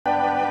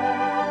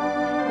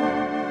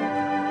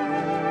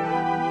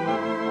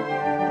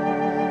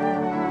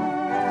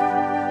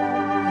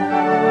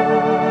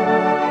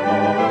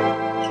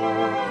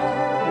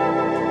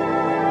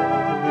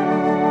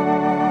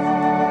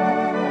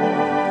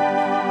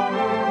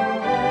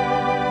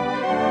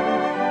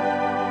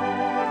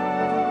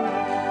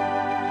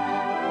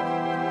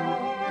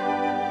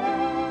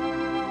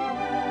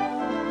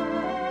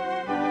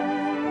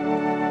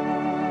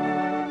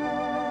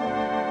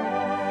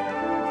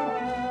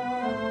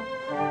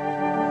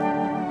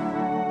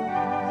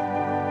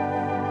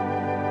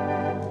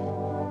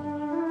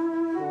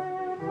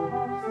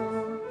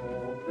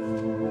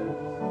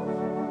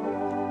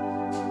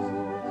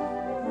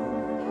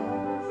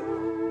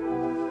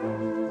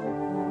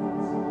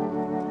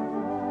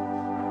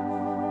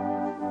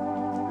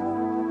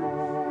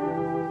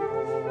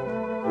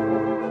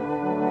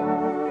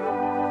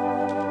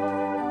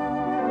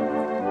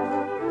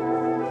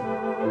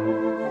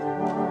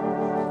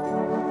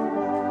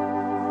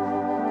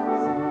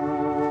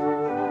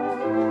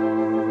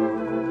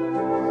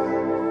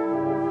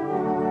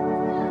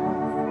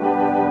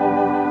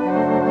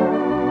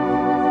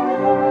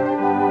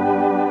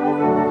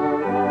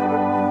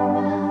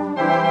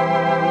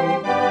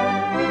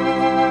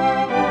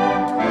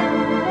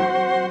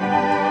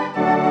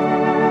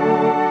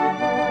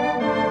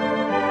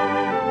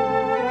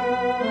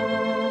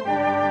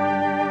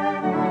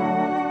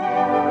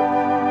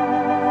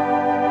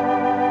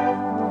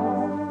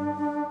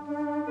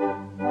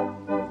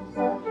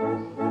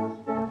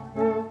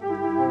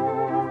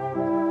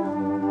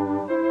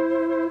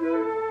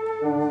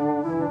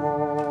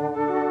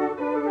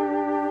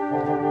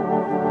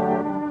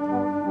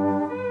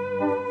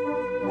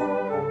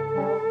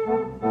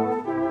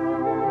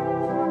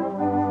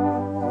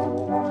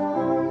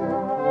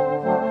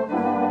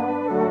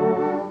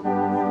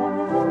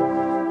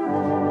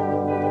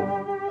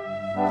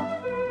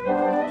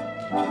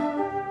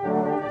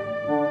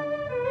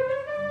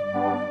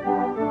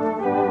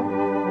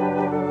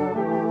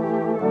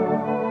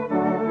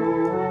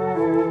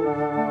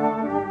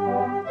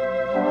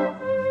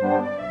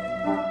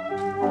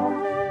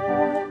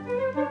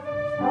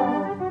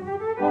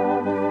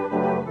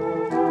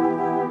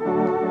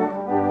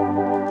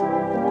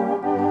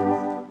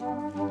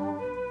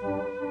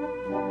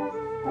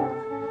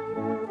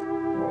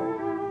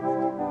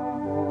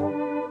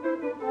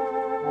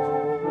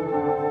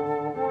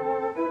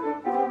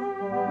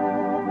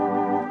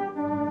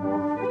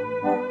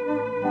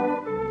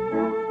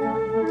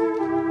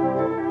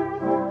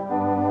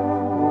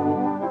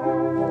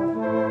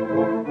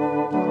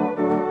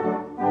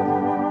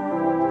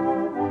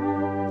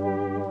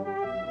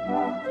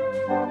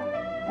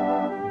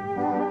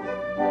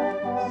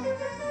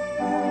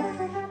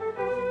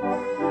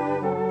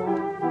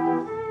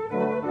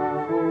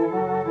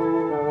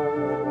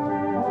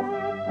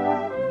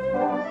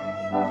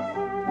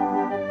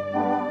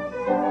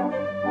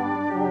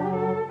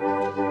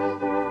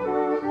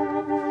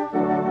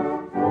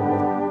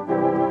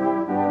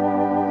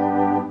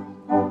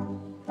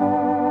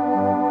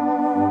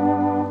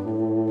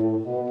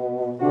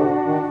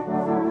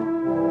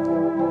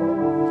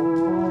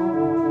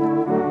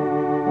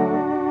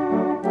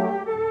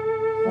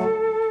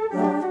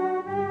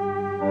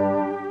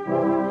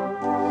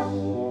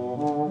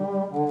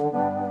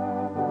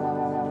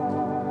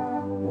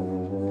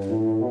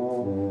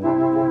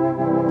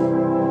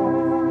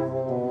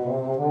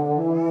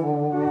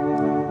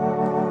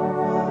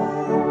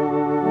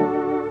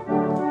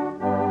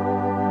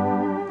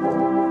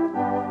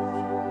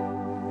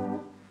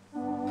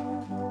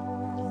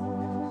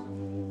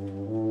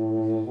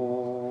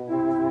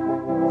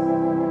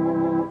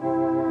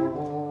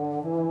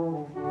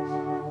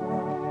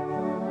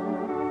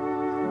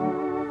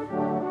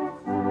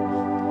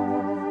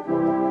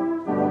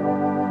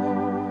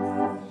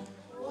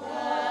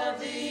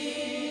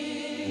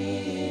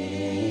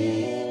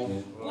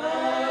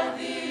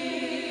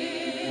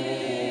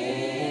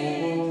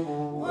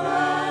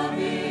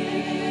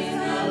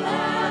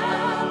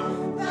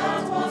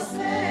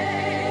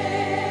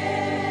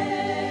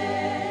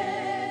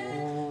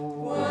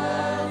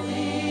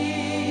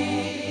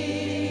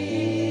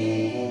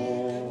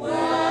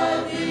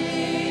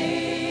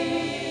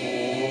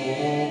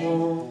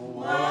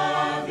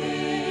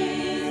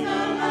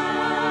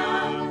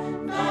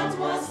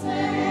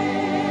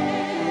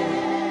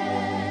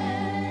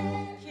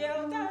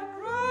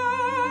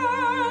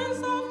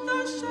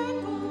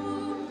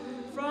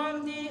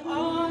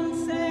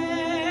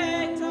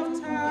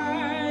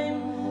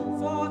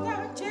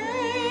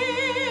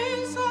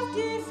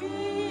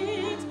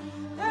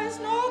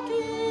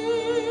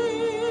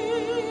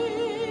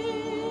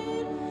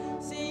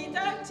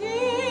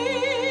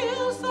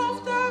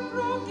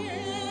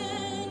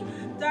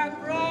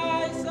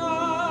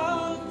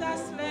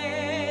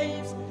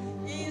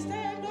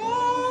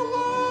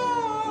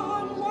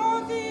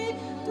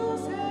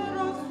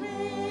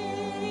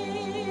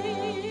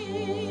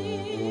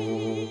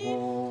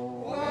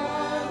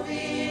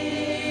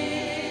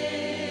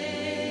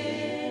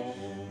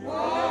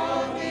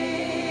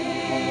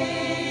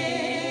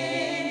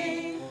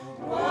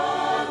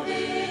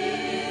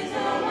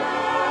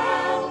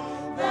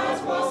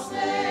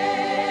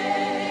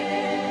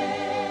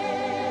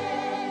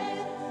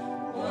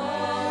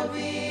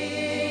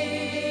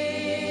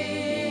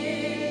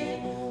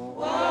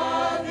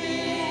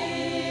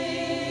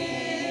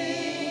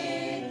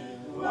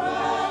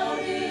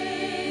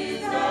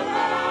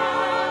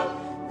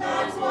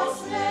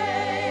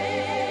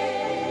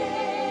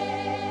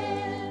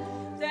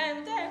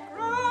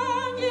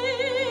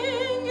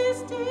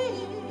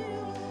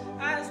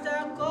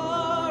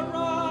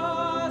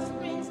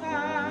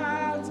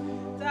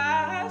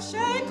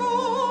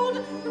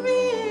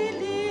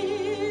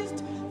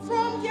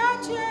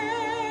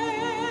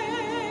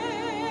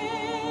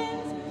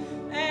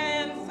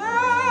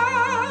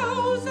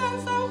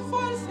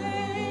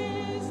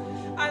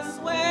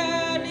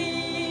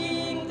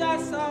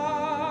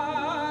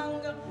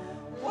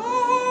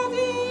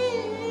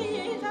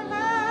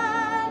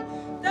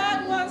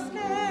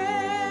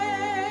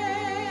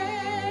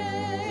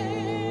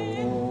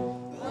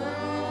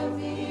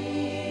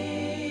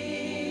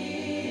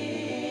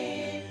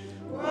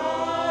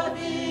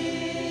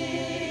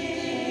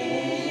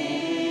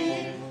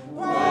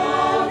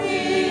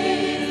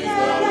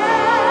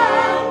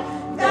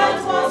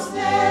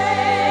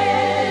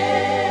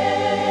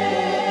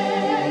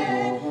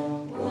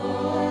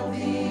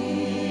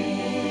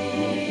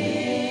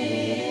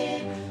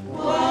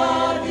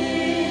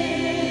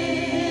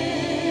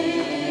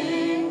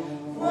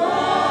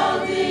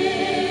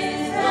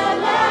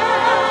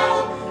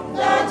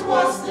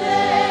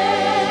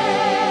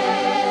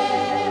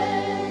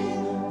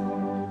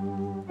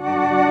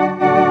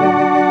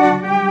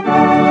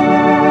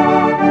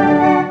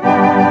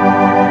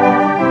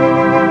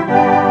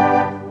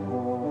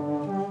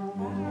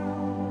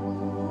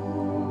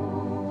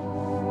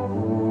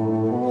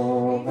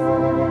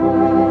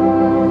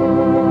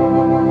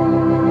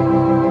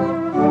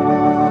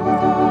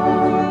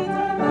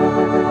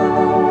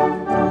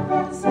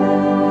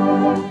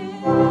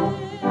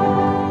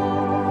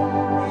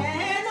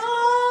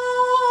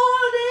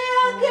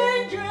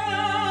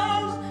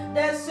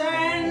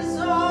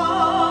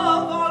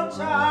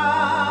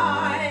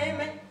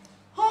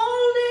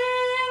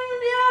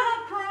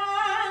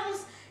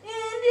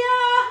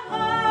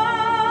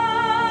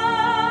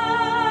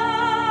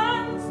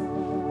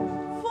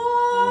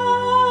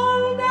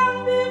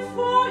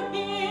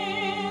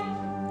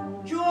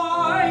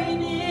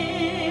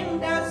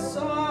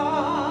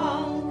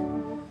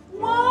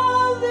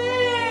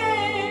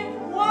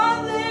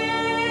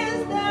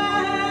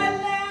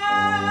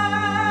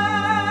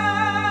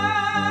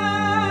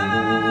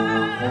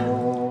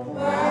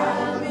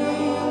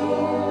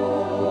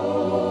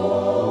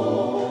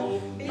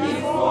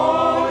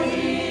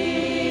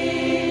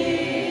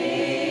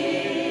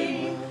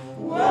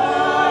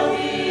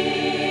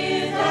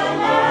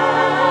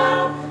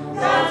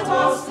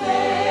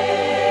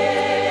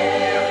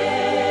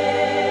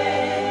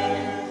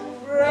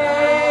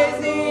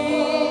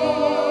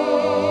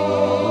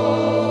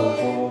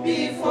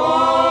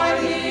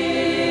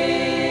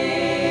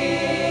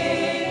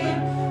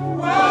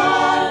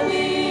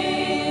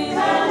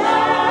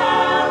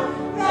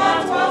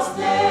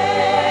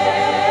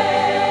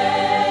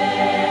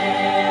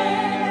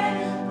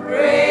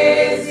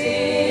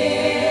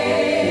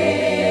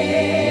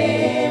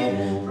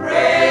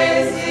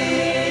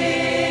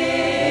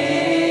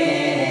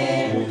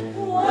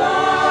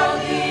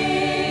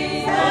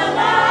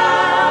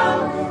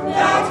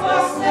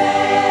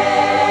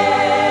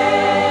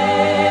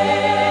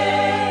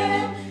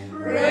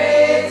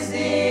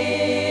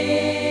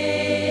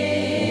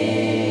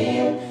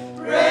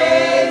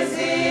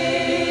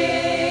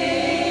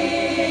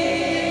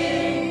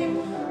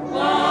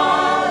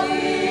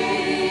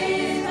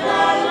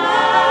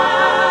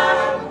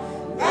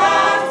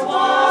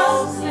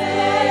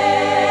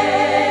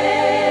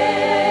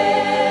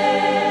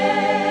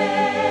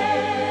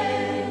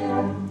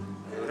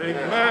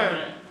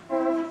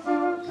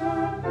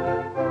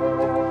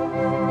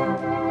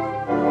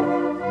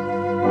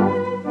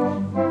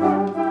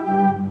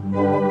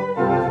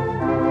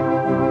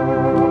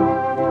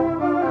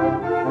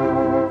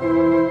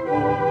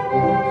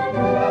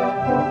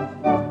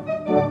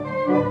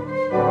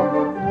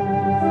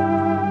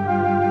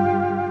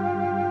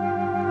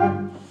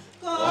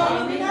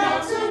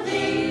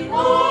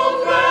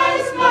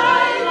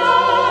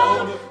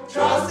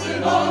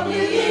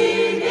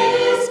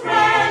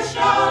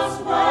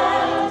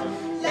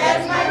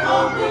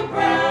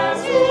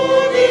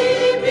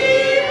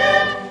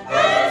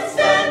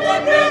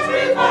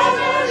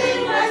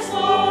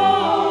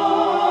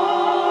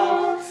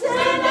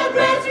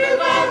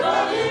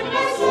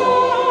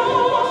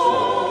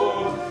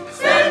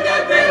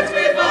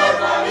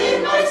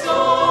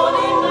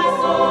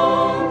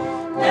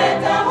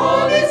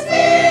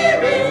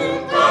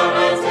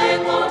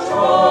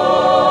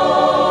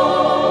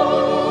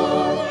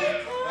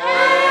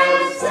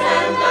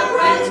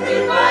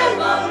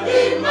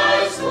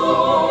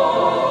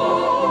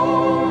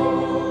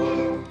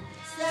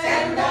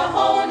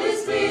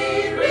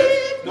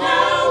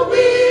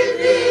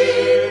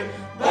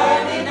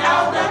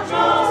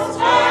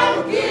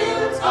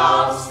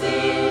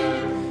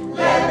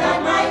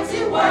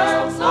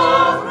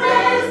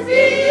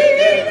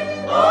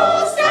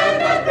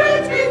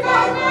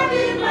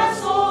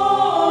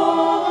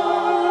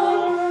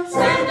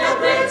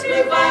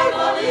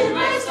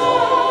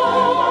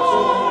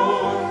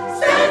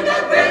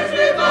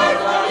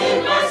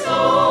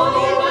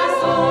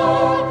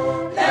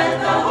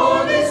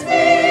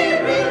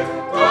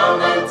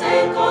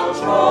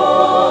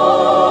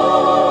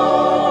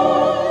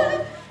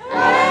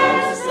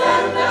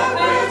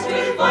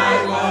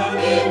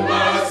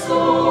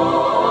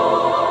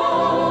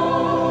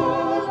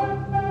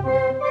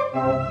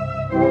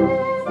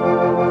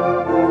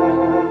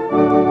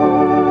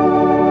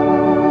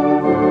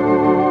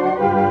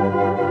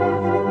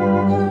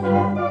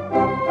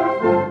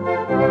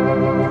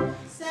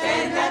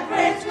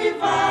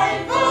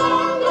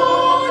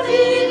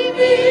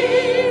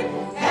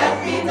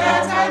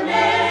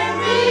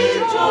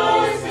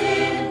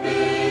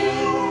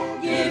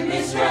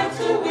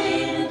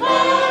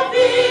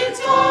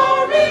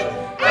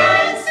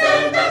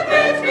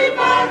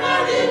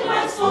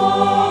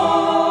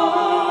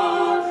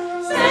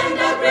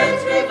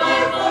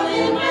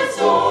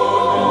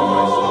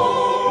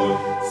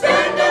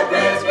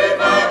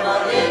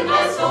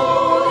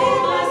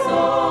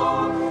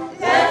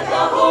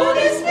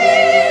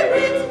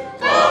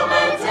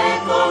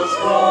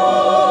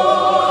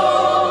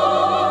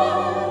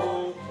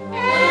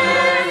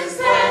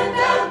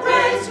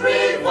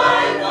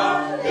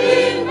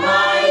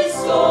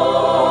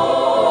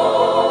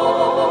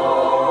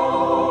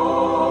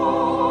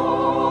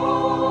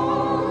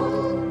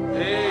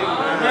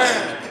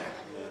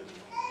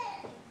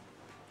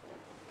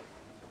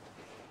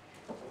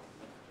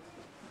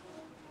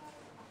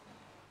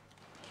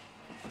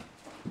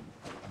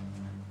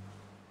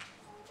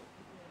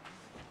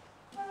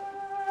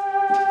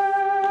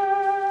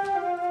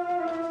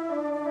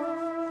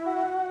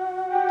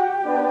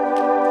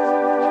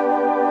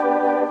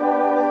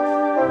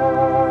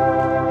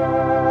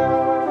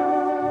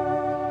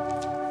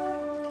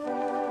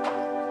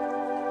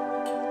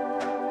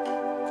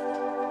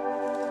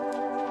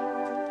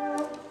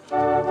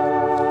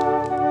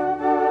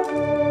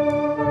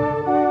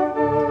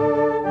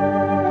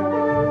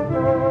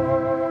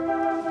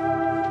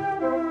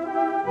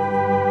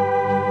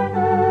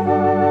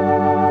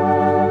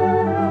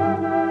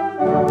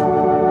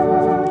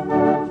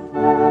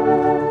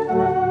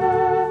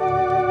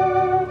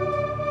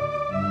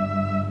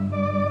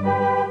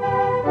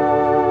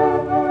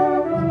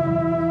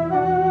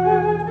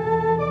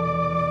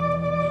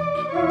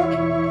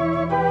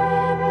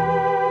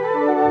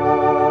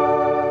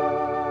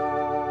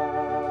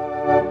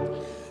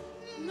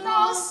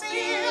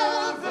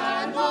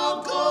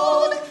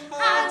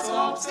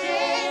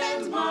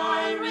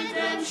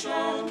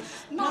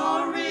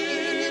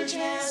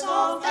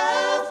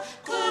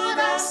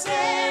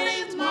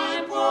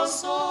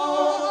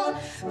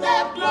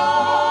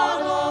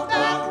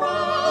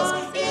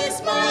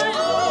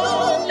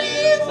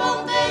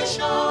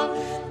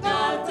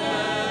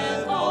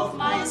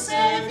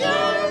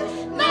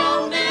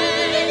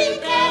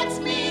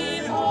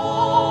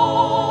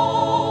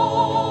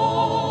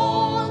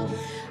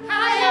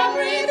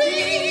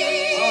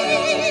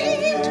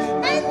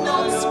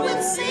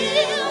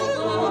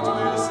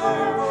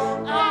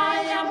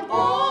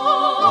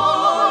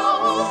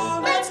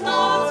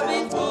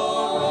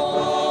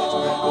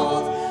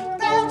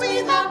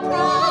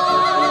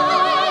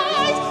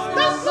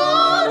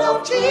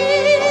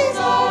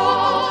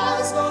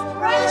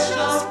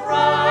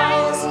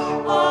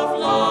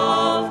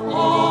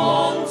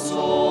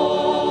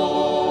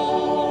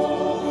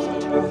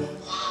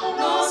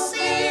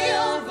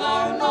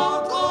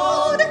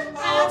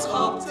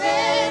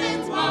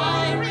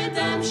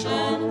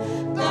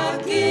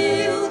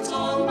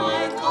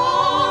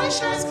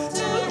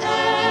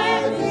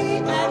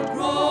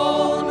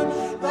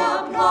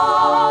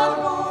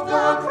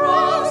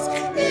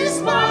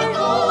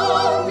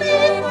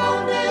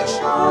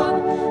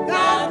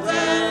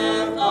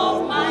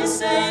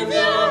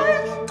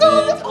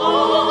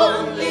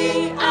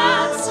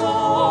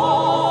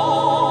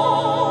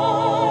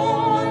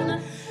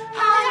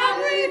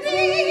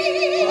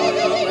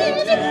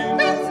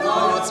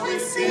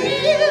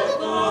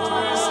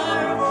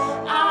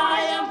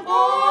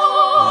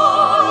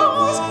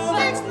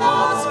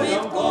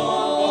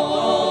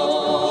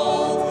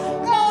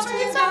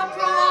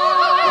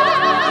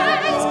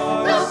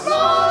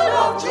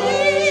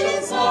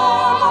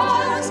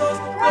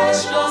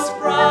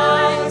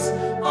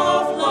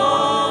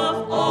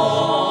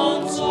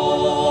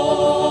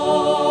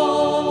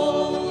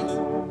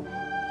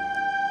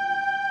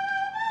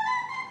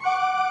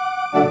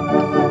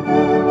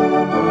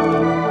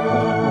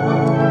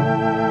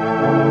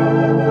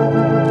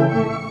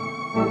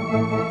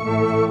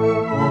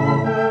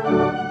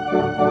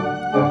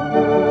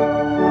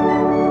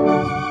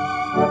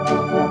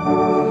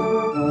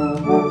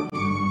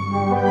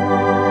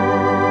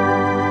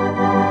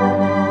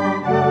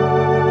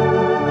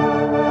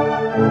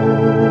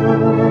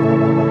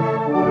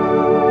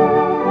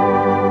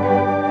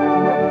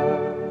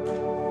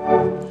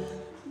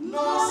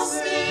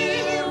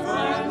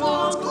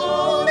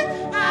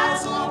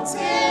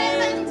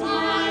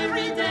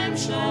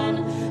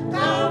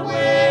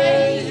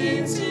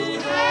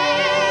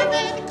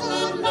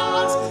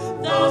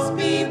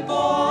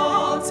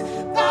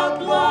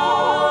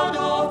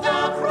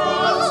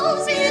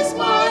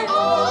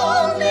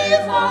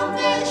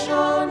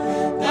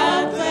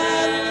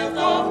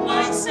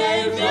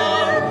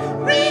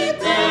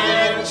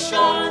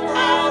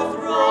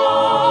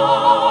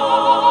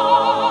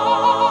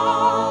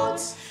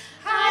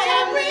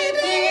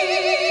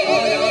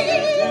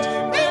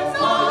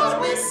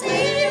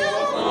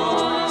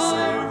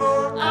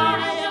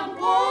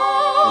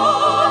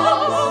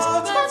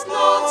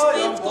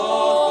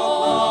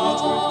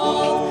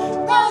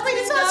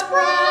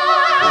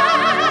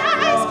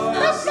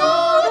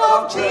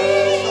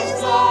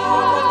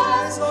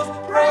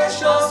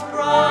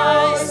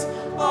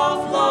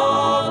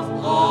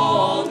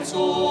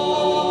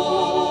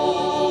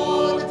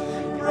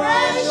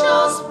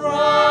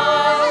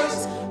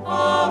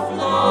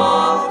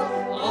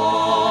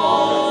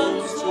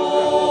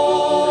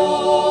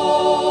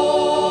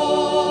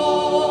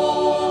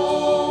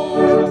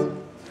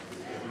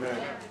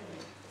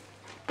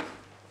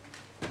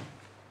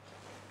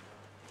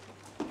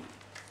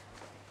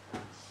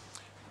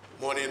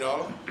Morning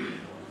all.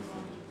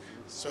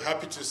 So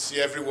happy to see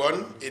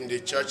everyone in the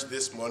church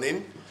this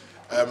morning,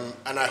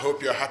 and I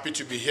hope you're happy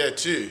to be here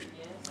too.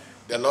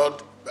 The Lord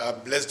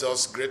blessed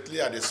us greatly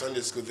at the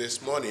Sunday school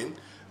this morning.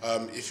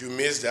 If you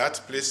missed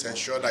that, please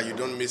ensure that you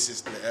don't miss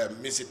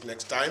it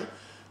next time,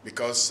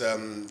 because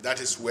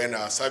that is when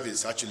our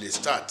service actually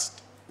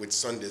starts with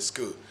Sunday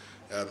school.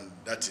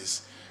 That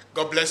is.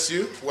 God bless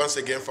you once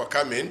again for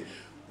coming.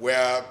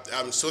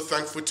 I'm so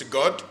thankful to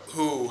God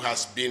who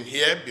has been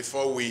here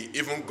before we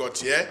even got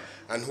here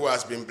and who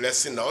has been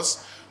blessing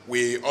us.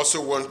 We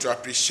also want to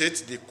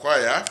appreciate the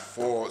choir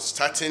for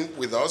starting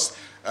with us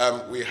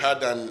We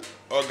had an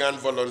organ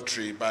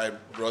voluntary by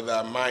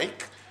Brother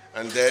Mike,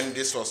 and then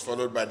this was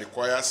followed by the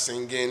choir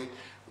singing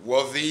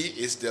Worthy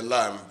is the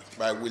Lamb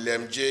by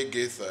William J.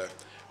 Gaither,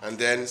 and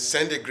then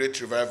Send a Great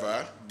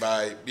Reviver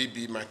by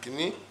B.B.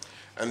 McKinney,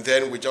 and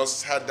then we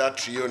just had that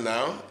trio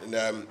now,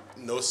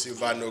 No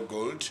Silver, No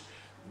Gold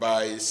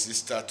by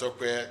Sister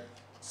Tokwe,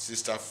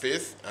 Sister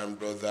Faith, and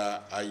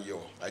Brother Ayo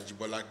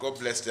Ajibola. God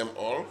bless them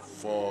all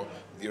for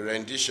the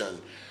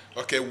rendition.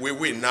 Okay, we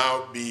will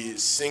now be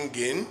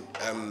singing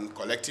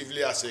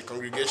collectively as a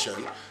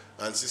congregation,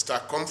 and Sister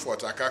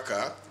Comfort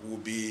Akaka will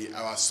be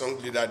our song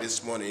leader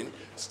this morning,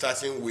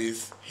 starting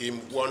with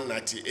hymn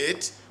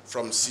 198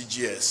 from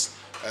CGS.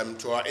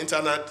 To our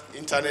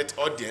internet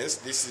audience,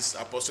 this is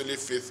Apostolic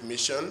Faith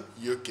Mission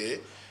UK.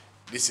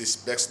 This is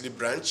Bexley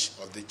branch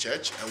of the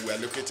church, and we are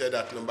located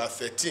at number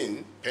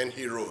 13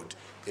 Penhy Road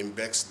in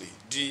Bexley,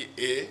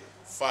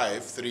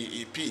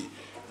 DA53EP.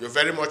 You're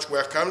very much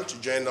welcome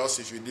to join us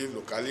if you live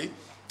locally.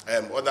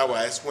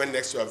 Otherwise, when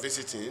next you are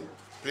visiting,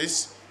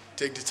 please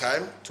take the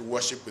time to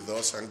worship with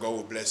us, and God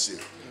will bless you.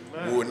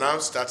 Amen. We will now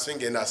start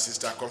singing as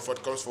Sister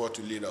Comfort comes forward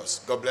to lead us.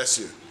 God bless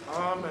you.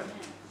 Amen.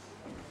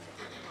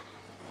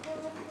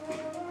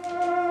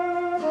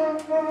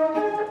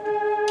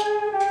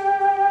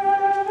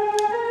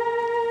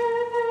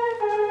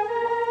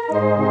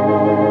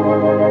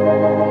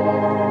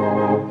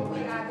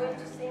 We are going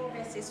to sing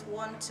verses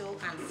 1, 2,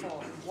 and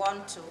 4.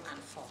 1, 2, and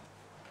 4.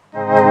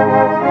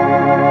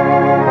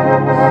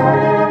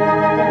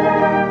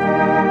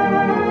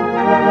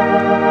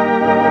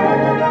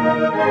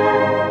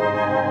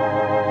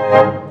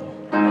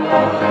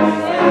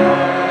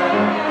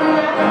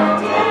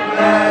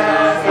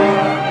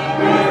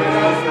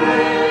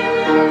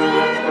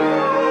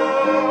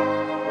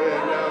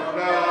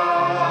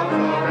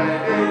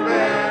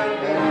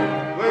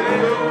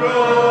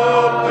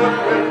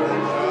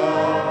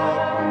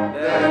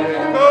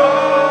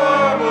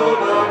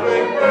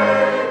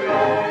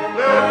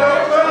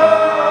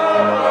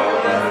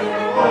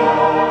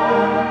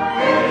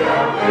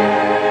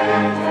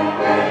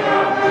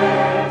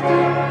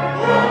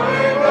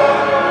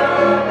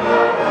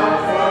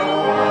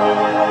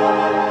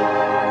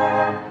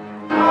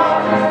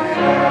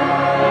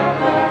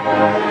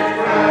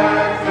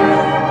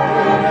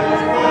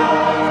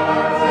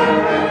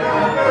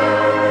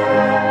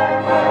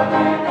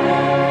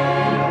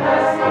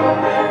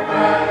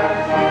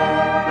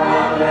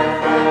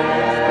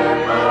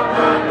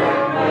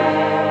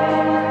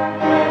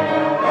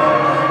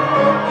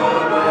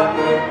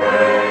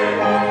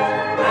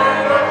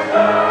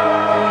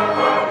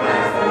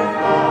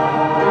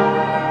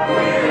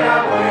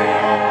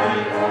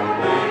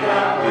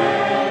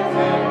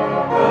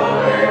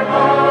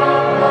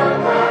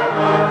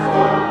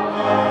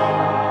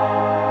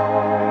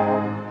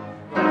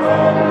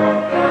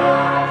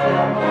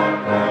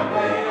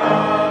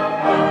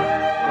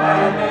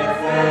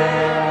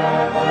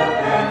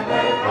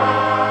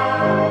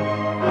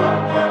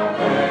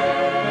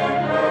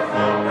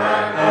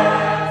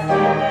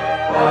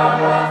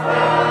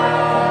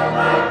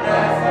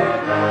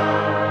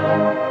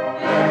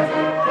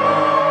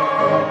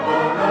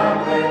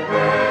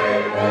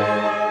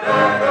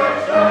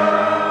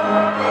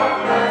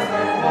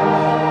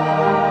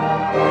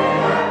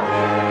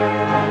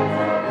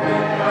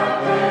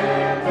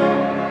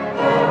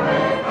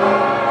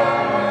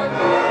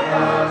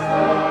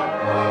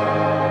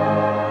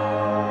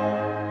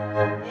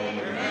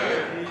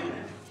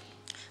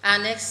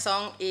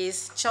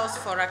 Just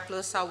for a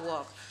closer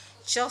walk.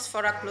 Just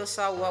for a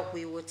closer walk,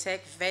 we will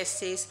take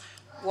verses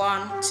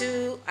 1,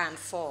 2, and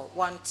 4.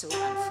 1, 2,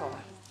 and 4.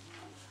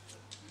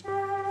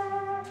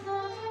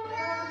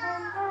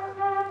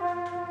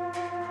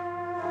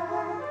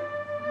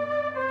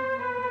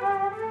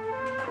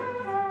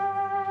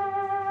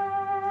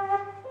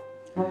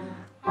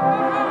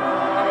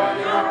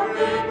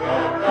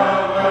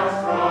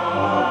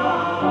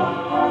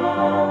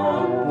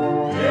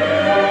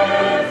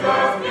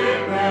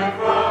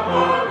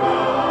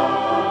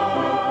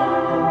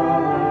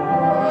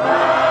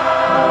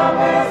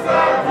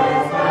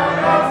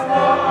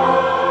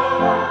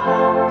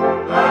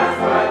 Bye.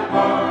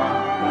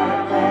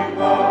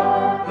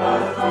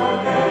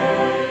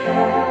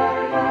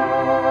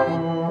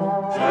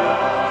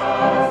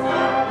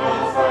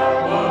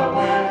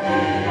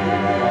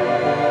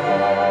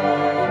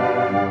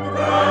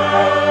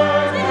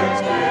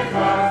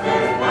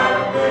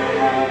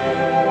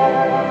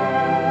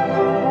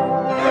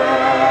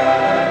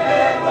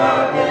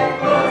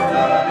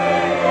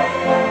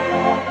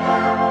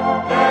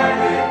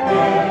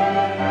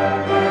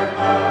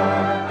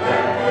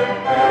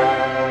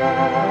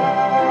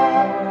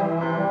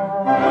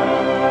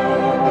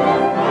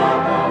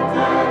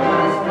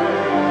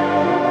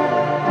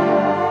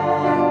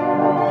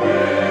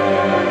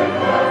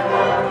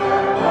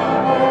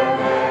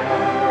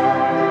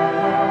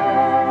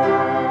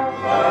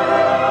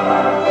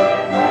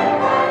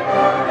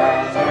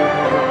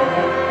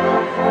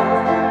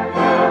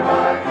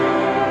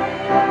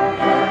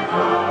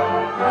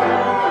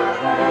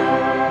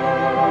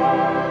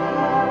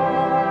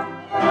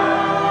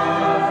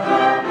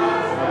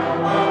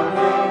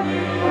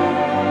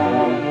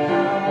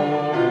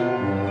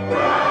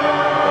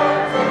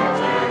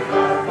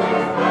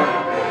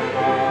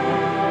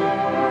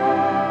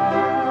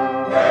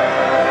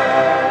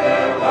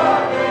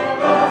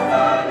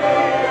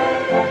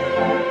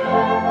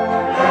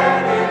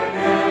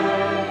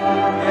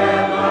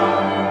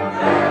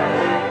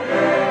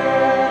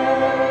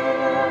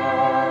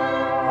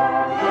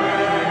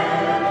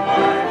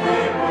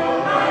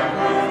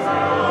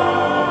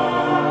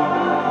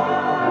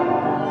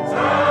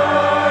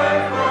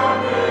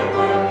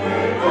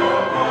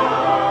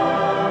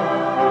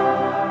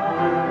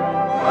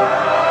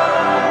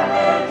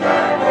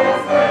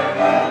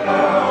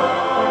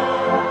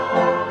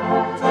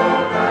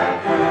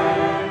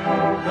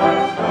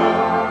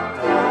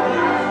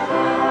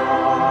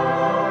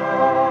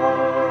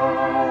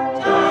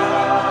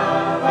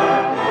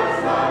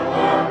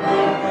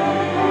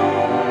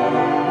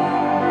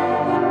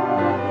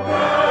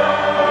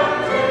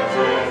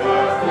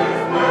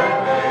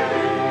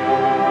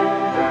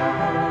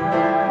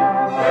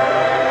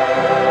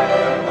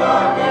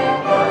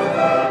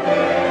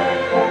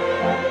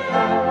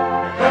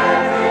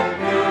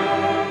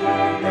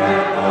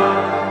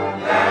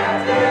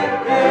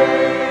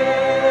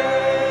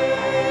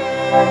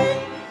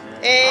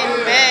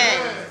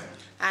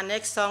 Our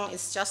next song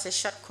is just a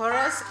short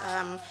chorus.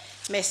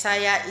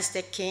 Messiah is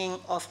the King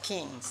of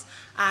Kings.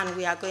 And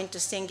we are going to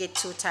sing it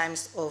 2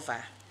 times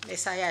over.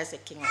 Messiah is the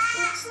King of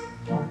Kings.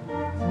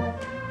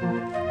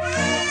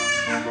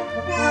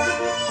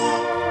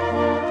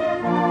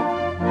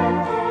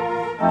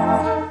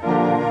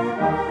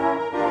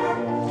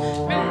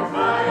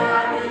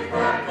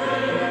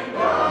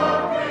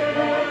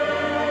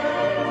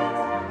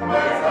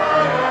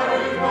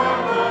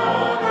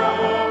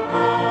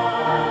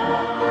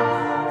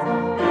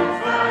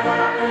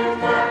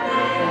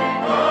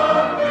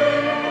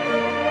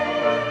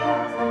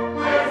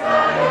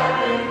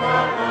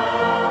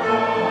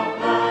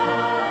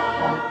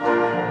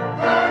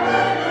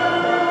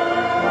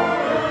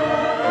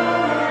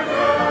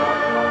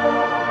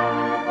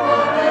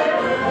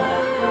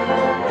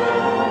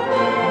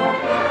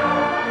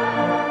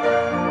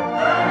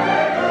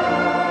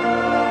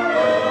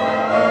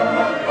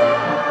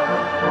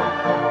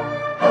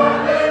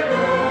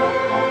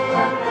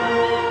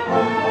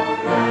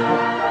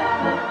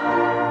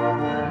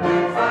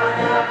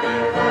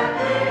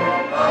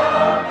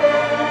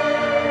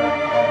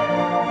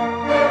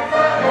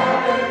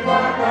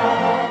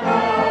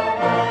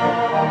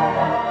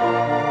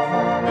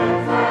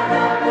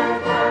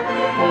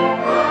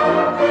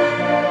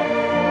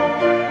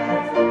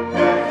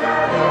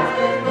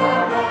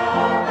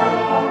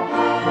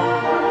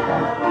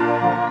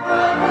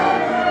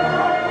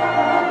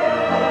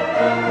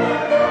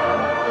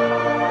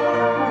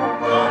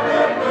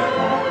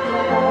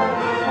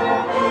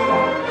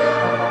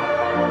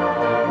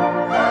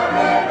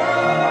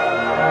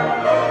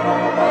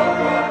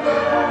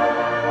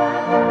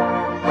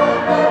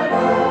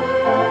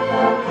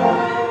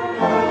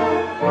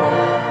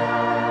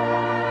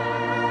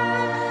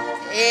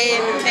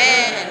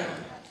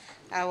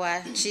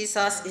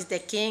 Jesus is the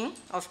King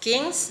of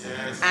Kings,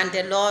 yes, and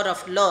the Lord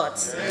of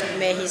Lords. Yes.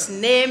 May his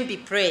name be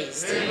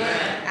praised.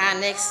 Amen. Our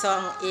next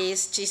song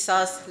is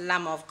Jesus,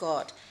 Lamb of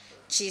God.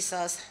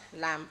 Jesus,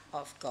 Lamb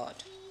of God.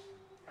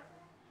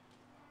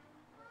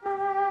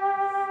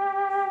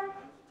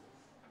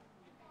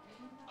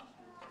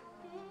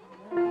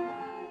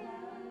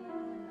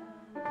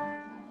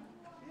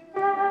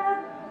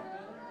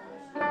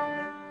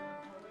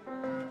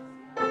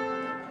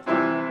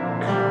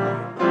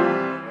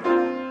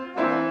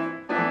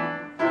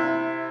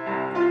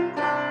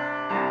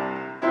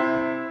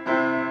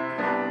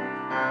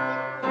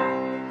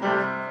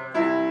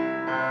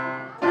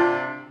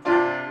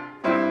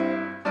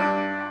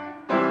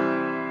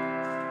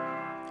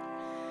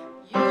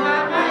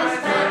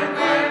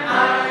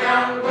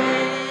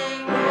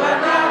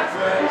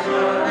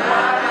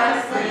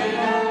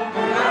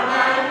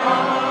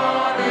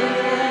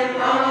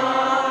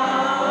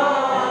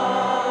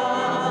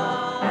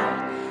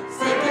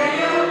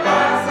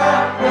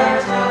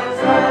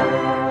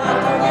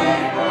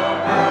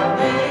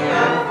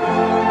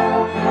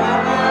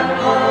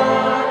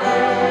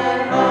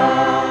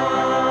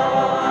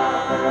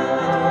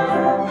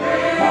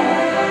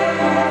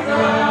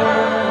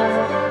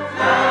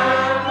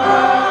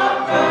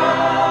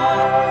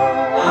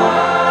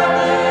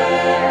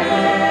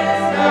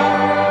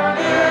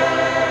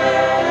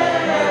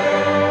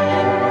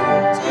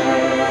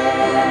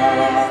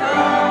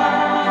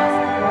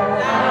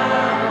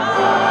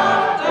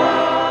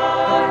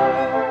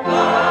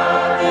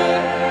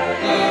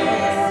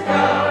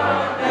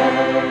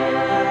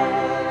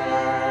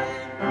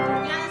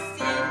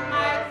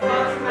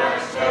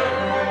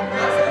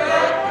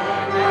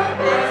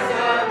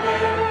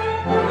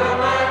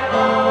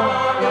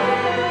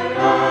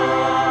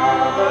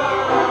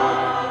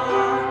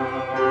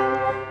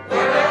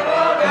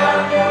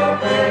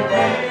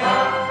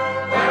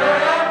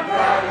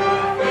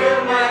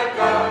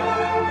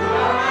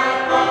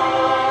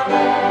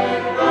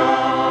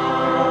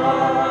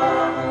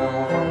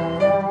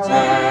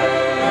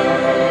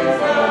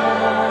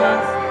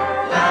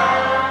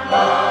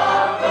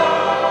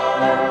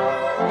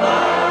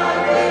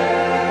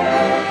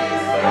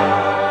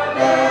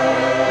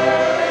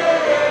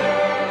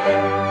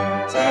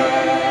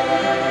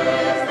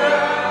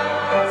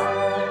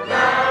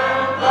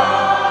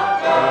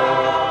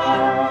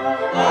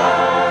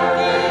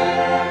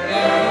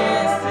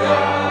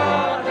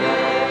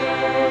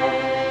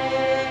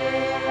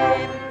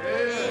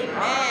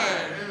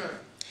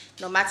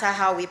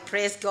 How we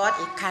praise God,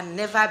 it can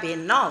never be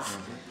enough.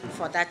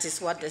 For that is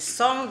what the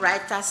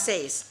songwriter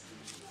says.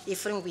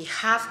 Even we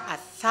have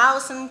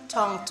 1,000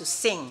 tongues to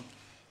sing,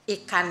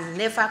 it can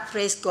never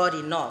praise God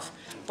enough.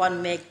 But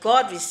may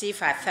God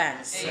receive our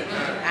thanks.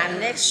 Amen. Our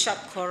next short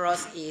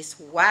chorus is,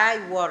 why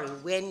worry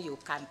when you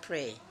can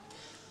pray?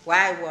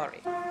 Why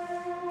worry?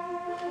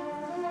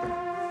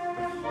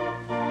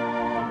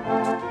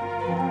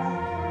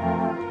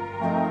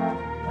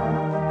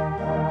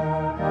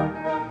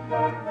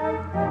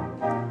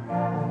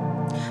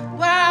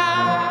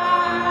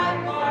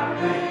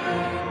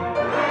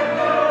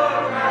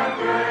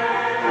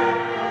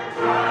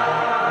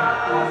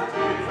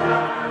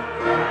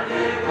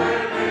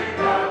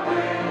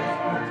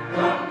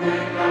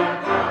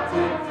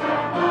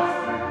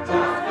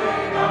 Just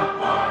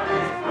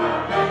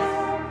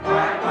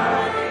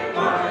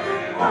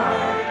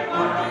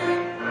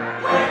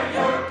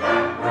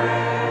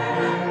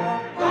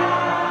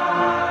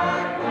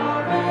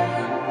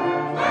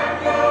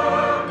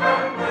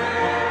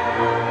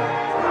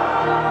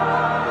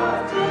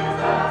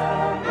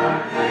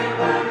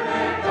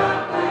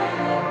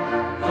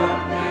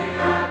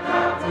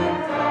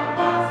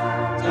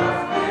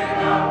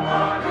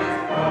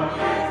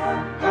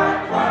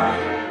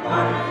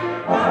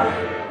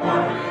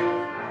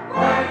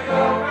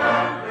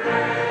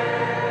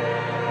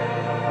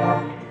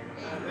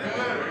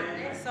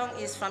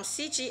from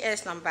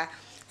CGS number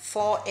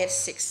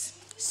 486.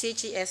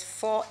 CGS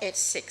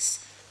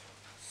 486.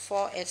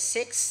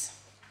 486.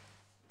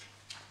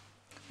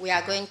 We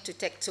are going to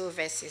take two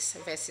verses,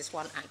 verses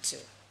 1 and 2.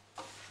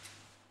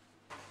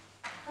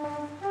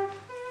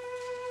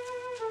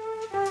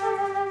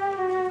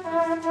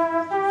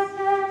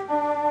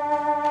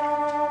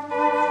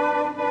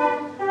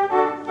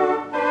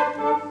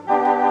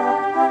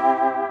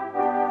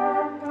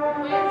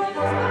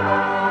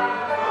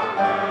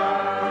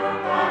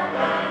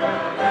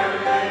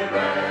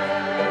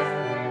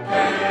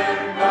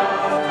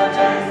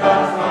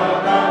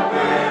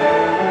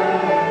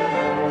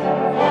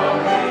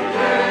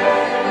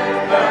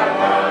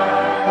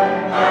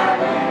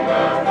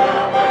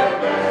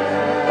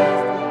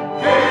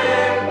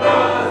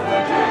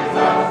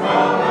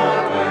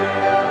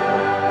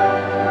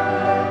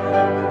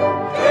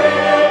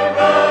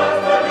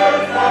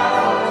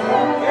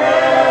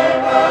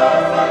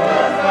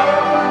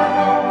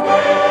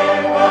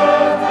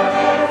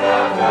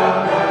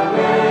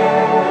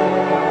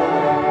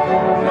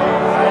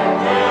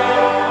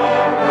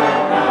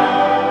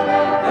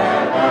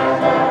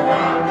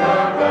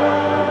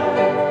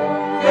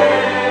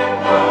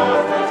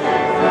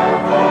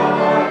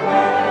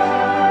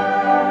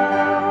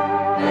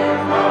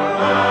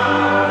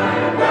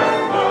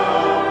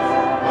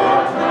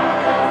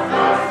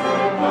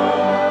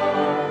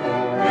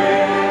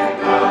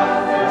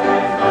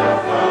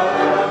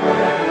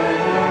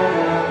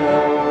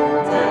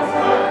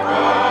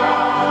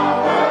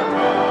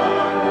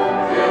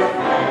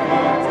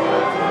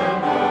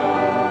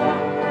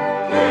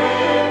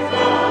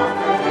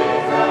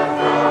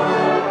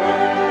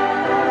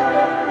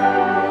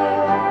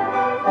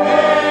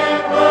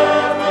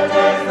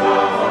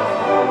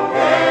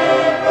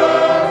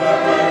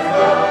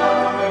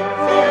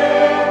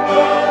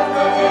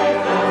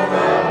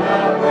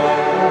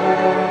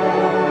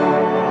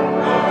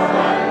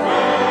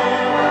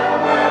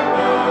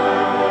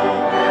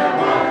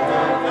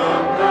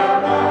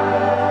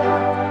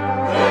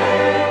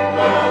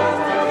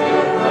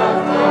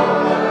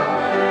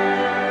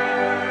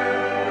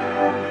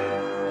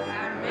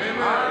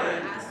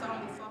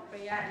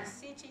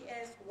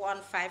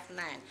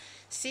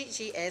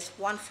 CGS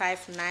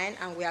 159,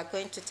 and we are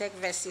going to take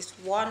verses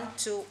 1,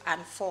 2,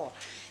 and 4.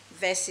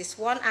 Verses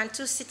 1 and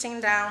 2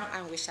 sitting down,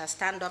 and we shall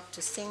stand up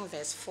to sing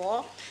verse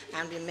 4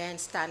 and remain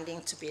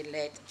standing to be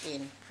led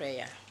in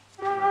prayer.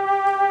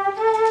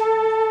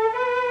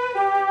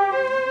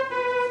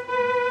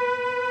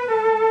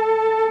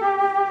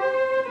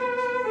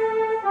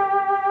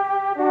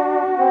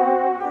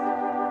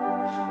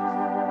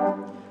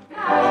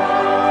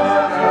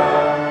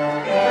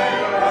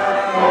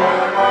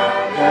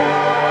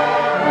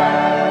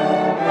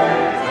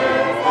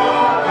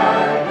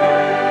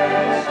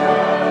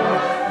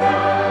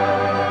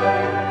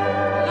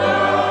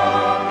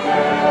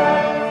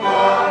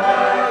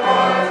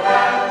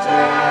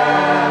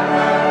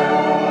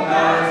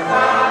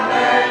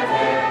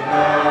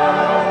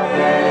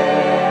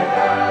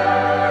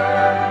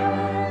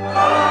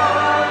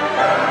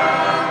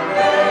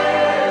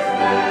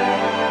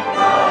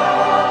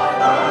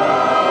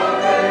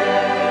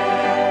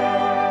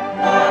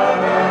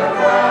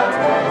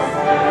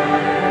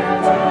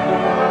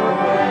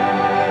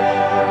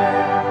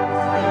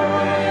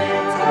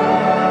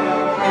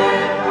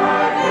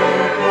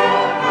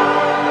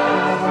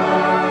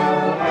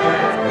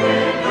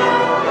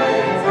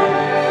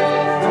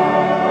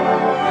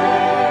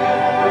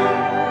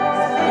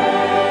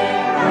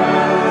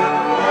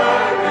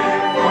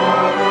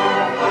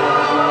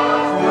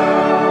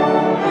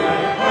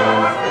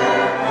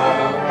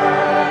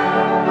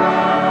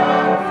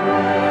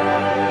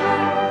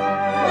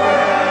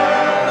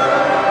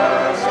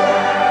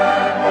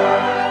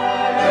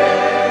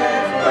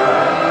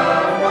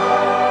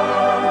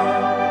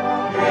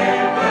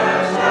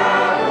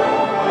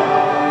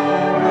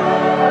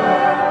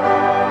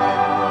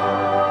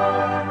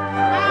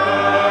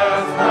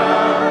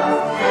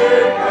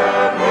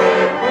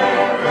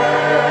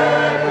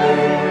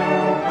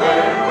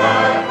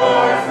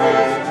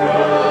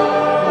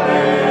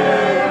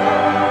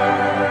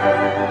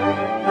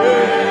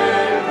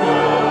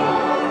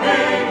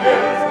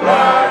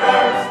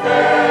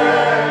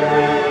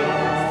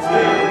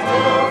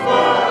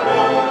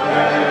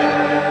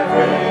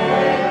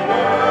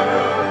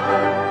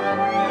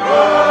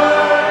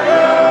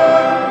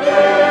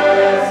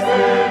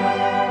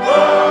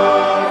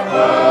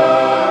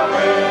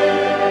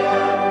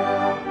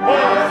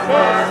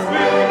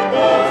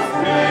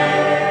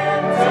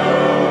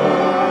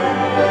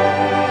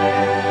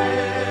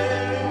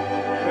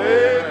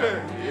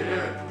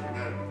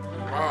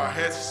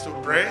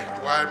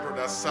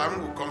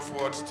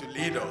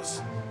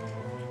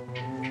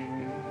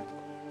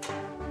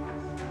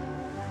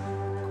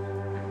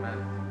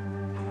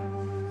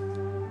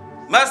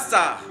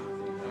 Master,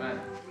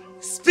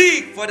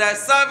 speak, for thy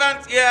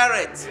servant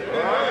heareth.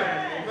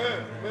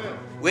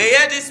 We're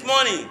here this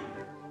morning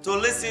to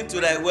listen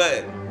to thy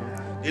word.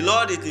 The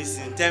Lord is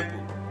in temple.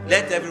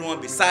 Let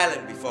everyone be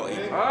silent before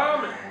him.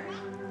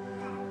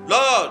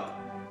 Lord,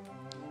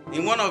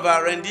 in one of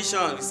our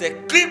renditions, we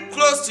say, keep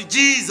close to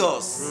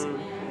Jesus.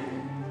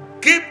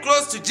 Keep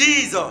close to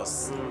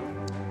Jesus.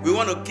 We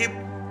want to keep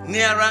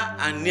nearer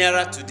and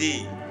nearer to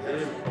thee.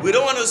 We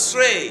don't want to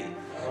stray.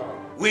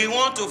 We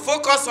want to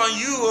focus on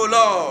you, O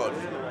Lord.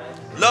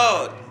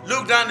 Lord,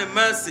 look down in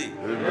mercy.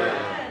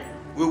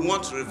 We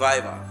want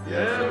revival.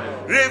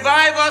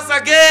 Revive us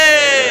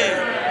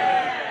again.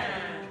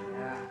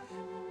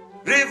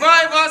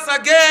 Revive us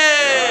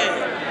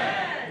again.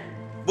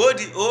 Both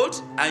the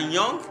old and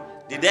young,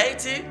 the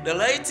deity, the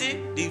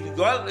laity,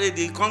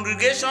 the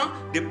congregation,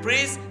 the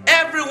priest,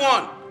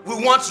 everyone, we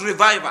want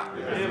revival.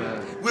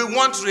 We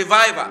want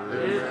revival.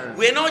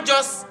 We're not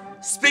just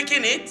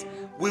speaking it,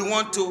 we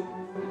want to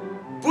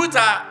put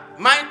our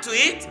mind to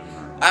it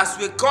as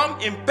we come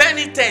in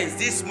penitence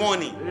this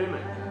morning.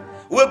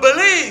 We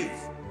believe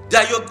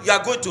that you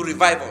are going to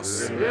revive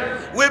us.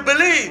 We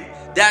believe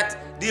that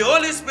the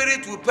Holy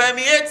Spirit will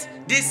permeate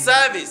this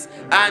service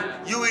and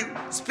you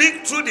will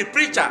speak through the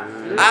preacher.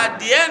 At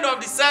the end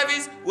of the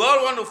service, we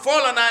all want to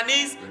fall on our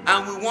knees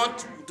and we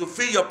want to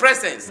feel your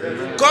presence.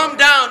 Come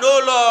down,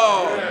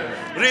 oh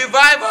Lord.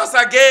 Revive us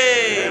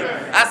again.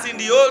 As in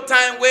the old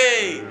time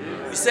way.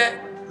 We said,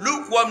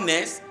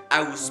 lukewarmness,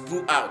 I will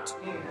spew out.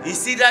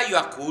 It's either you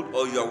are cold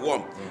or you are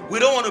warm. We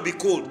don't want to be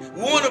cold.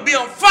 We want to be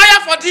on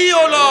fire for thee,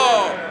 O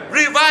Lord.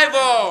 Revive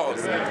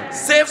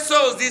us. Save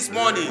souls this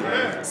morning.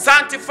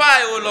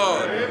 Sanctify, O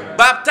Lord.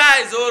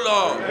 Baptize, O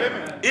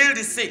Lord. Heal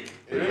the sick.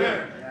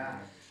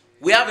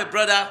 We have a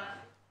brother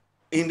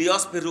in the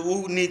hospital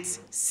who needs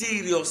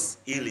serious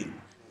healing.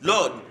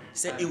 Lord, he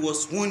said he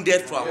was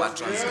wounded for our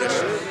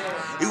transgression.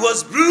 He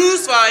was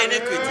bruised for our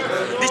iniquity.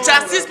 The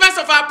chastisement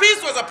of our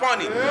peace was upon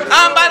him.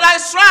 And by thy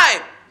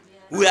stripe,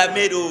 we are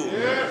made whole.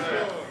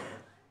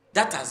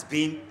 That has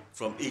been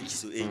from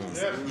ages to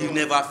ages. You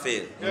never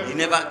fail.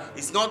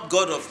 It's not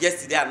God of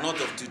yesterday and not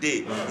of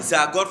today. It's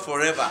our God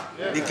forever.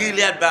 The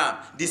Gilead balm,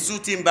 the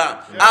soothing balm.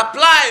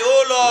 Apply,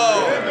 oh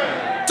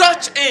Lord.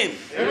 Touch him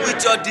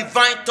with your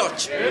divine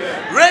touch.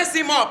 Raise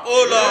him up,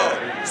 oh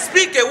Lord.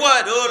 Speak a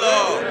word,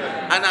 oh Lord.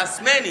 And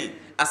as many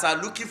as are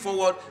looking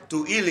forward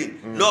to healing,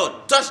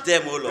 Lord, touch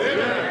them, oh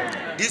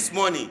Lord. This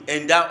morning,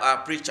 endow our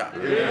preacher.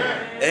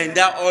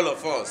 Endow all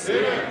of us.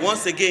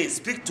 Once again,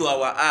 speak to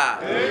our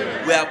heart.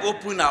 We have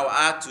opened our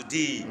heart to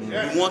thee.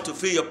 We want to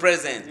feel your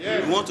presence.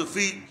 We want to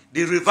feel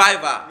the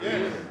revival.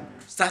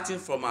 Starting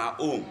from our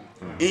home,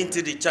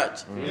 into the church,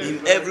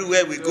 in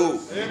everywhere we go,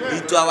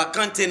 into our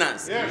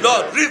countenance.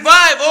 Lord,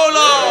 revive, oh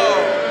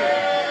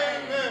Lord.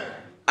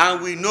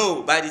 And we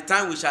know by the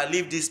time we shall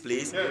leave this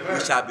place, we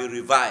shall be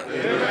revived.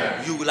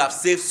 You will have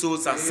saved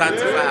souls and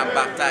sanctified and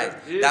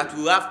baptized. That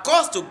will have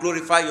cause to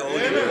glorify your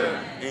holy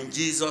name. In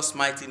Jesus'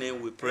 mighty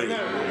name we pray.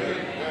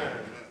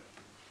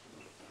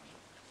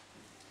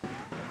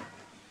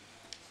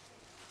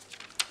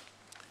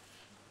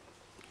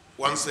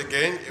 Once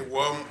again, a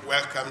warm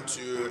welcome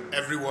to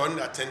everyone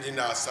attending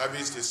our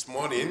service this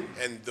morning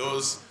and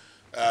those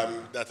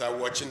that are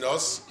watching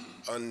us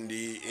on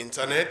the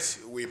internet.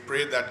 We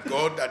pray that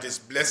God that is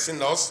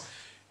blessing us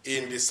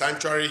in the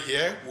sanctuary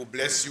here will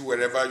bless you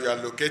wherever you are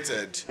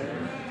located.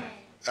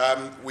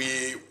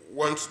 We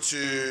want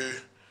to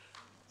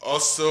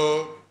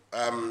also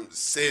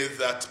say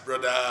that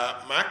Brother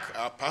Mark,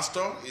 our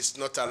pastor, is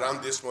not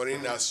around this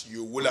morning, as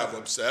you will have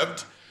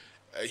observed.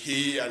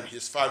 He and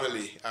his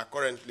family are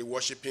currently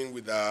worshiping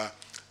with our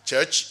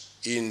church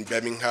in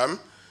Birmingham.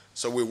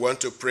 So we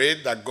want to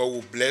pray that God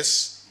will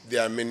bless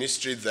their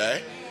ministry there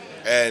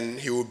and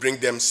he will bring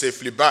them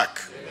safely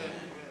back.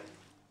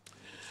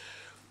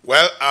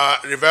 Well, our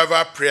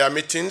revival prayer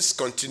meetings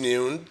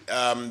continue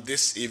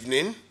this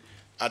evening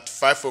at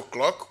 5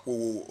 o'clock. We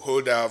will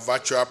hold our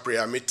virtual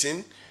prayer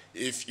meeting.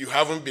 If you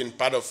haven't been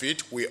part of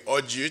it, we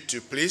urge you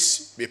to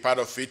please be part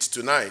of it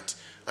tonight.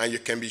 And you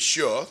can be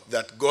sure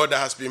that God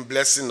has been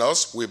blessing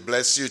us. We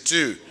bless you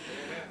too.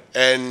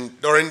 And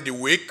during the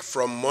week,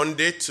 from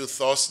Monday to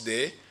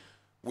Thursday,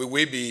 we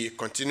will be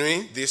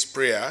continuing this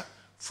prayer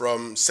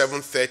from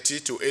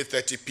 7:30 to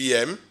 8:30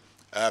 p.m.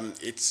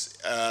 It's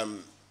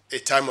a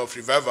time of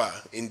revival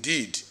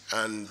indeed.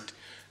 And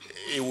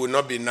it would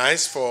not be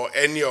nice for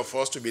any of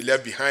us to be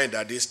left behind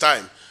at this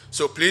time.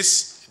 So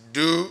please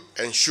do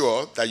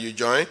ensure that you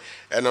join.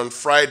 And on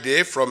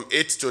Friday from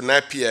 8 to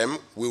 9 p.m.,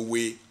 we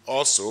will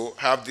also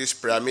have this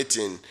prayer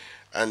meeting.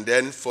 And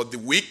then for the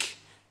week,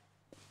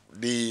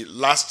 the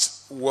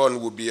last one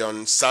will be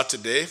on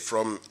Saturday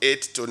from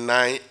 8 to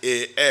 9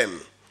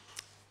 a.m.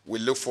 We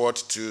look forward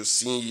to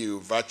seeing you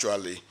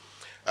virtually.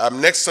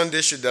 Next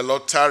Sunday, should the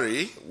Lord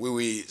tarry, we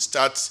will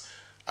start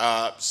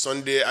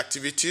Sunday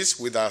activities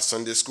with our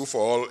Sunday school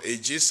for all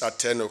ages at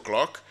 10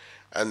 o'clock.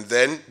 And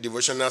then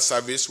devotional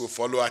service will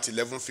follow at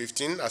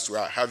 11:15 as we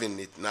are having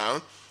it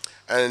now.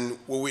 And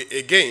we will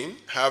again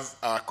have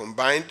our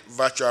combined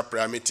virtual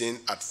prayer meeting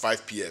at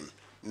 5 p.m.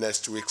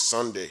 next week,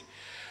 Sunday.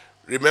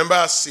 Remember,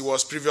 as it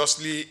was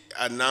previously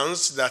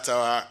announced, that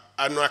our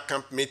annual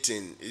camp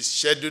meeting is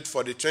scheduled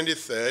for the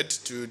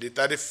 23rd to the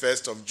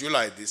 31st of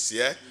July this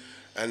year,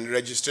 and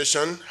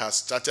registration has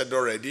started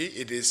already.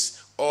 It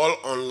is all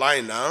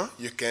online now.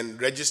 You can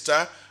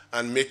register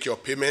and make your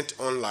payment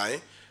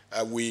online.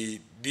 We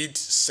did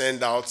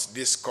send out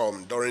this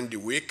form during the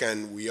week,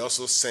 and we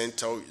also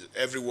sent out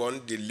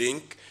everyone the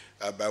link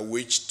by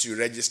which to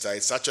register.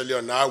 It's actually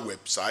on our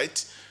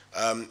website.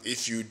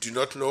 If you do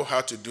not know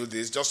how to do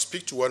this, just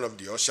speak to one of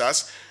the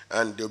ushers,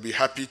 and they'll be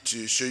happy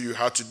to show you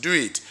how to do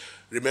it.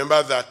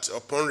 Remember that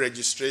upon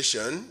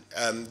registration,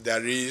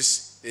 there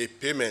is a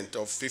payment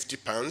of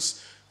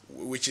 £50,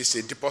 which is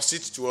a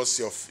deposit towards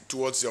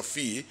your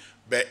fee,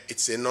 but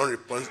it's a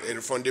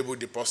non-refundable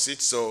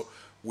deposit. So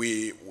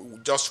we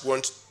just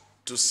want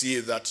to see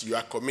that you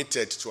are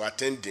committed to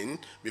attending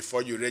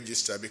before you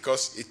register,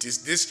 because it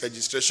is this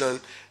registration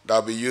that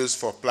will be used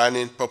for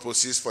planning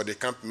purposes for the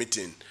camp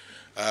meeting.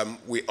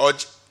 We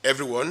urge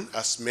everyone,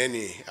 as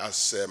many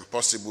as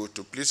possible,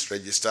 to please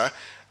register,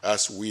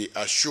 as we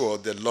are sure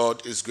the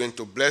Lord is going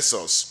to bless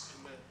us.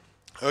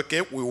 Amen.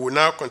 Okay, we will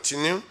now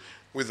continue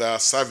with our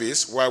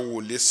service while we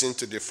will listen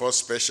to the first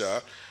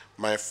special,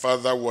 My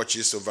Father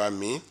Watches Over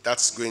Me.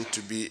 That's going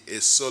to be a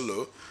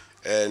solo,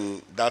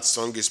 and that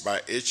song is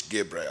by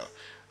Gabriel.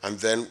 And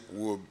then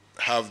we'll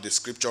have the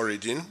scripture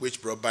reading,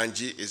 which Bro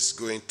Banji is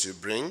going to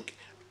bring,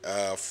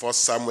 1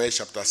 Samuel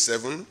chapter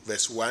 7,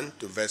 verse 1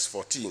 to verse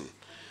 14.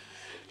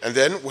 And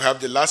then we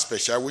have the last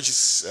special, which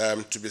is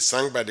to be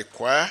sung by the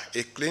choir,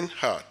 A Clean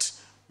Heart,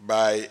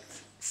 by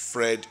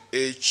Fred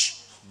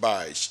H.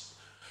 Byshe.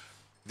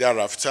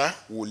 Thereafter,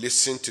 we'll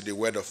listen to the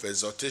word of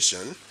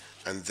exhortation,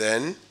 and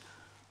then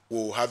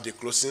we'll have the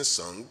closing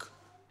song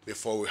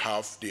before we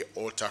have the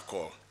altar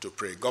call to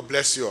pray. God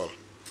bless you all.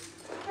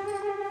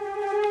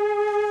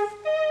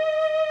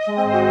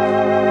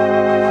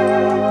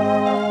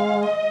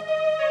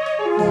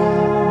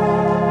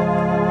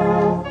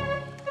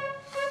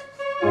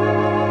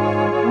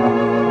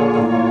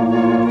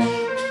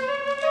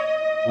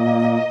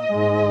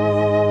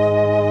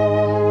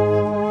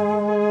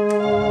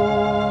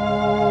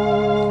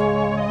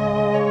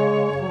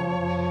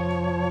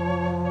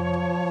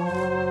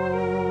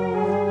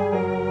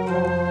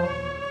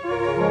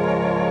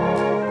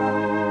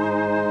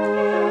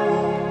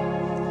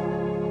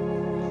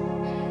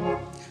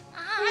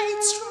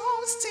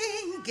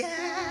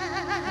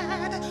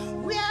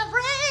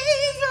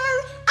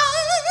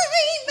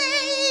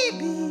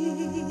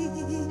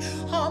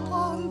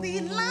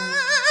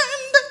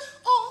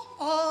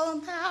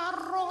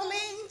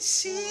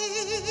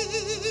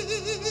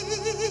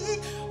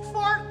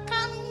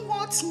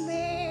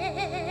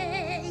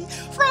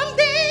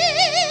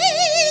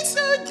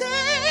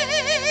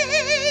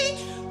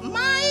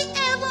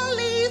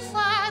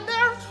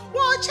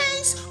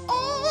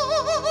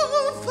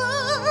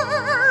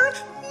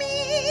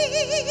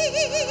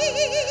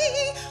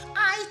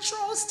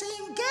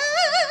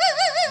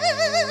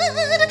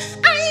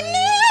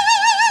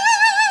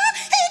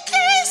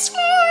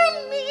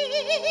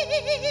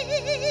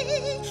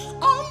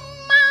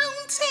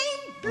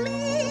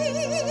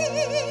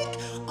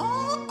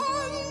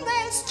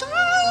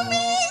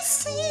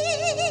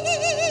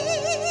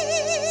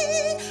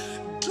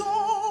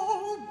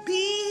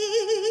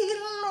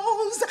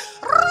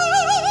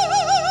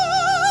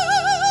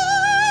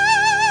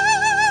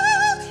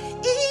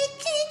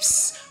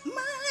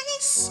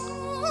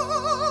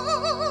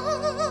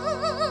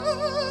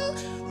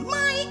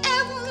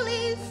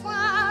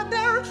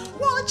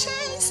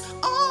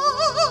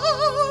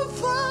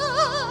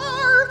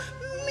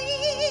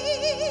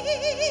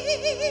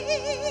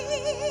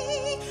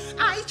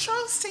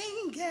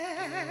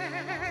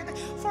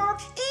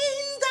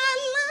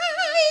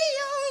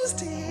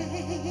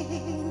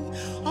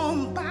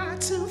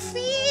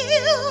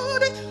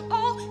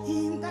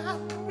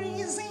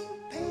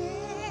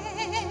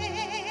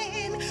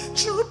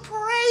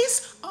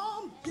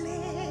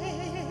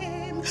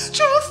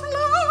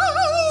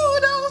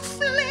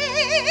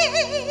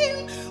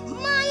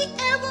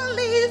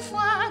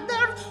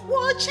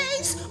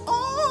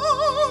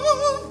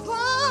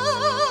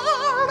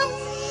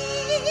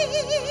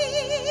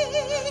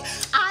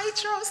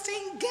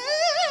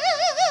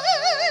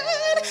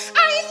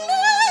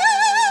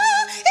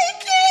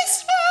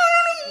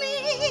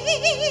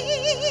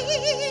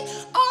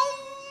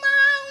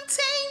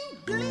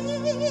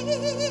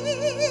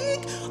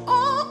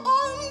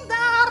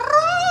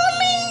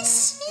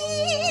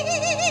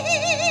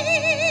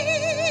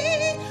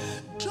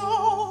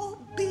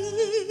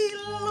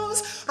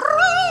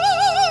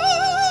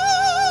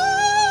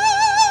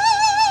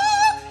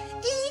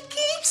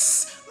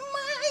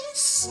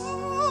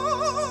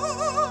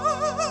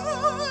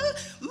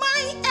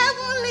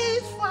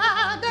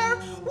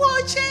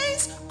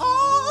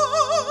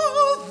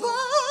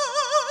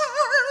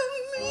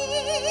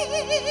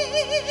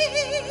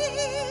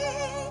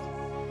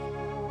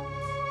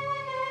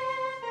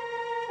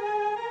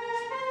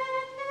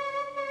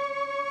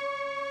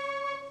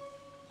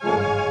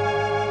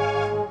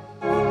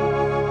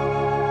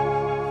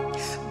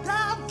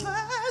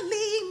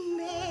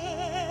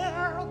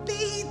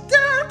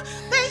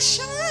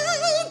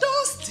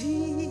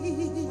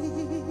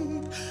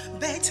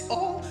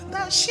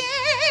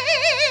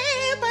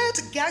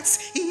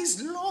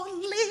 His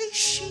lonely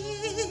sheep,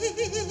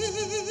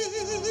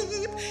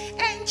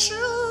 and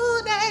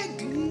through the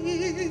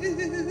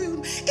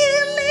gloom he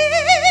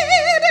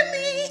led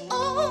me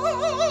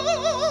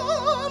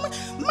home.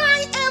 My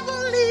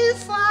heavenly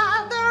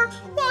Father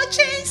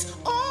watches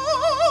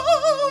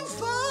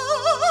over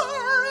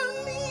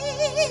me.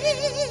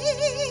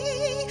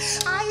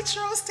 I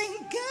trust in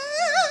God.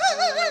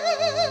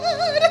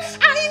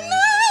 I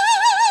know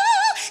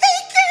He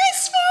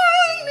cares for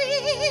me.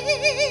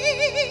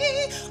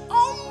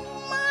 On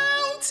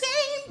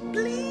mountain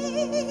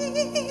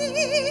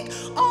bleak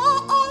or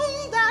on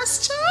the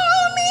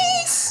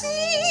stormy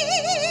sea,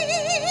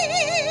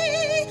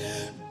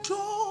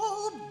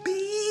 though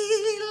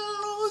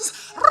billows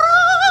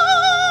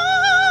roar,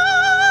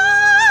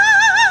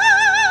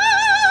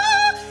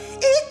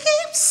 He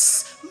keeps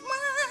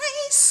my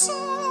soul.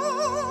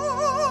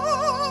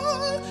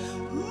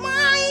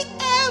 My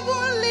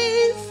heavenly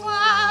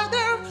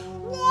Father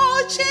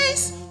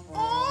watches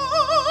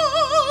over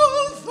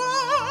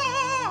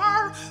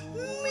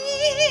me.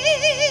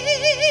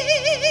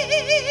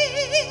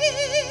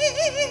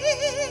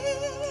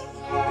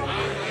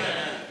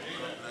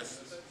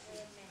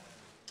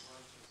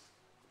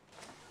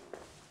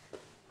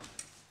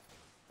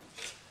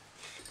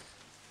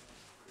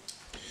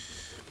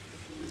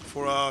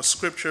 For our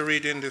scripture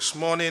reading this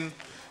morning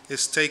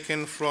is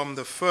taken from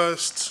the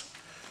first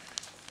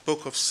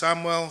book of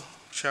Samuel,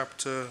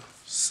 chapter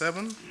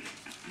 7.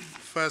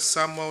 1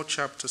 Samuel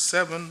chapter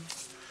 7,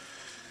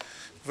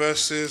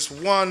 verses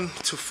 1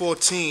 to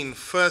 14.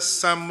 1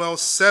 Samuel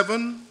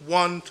 7,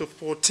 1 to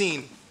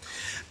 14.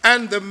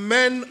 And the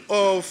men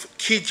of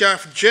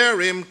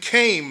Kirjath-jearim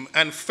came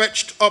and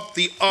fetched up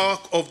the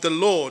ark of the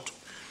Lord,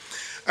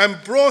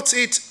 and brought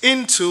it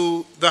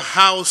into the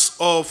house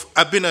of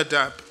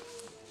Abinadab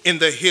in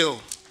the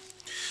hill,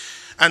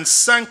 and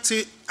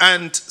sanctified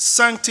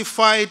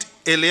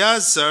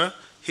Eleazar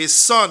his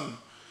son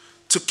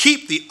to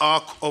keep the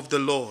ark of the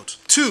Lord.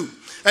 2.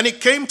 And it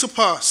came to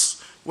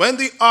pass, when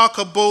the ark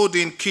abode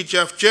in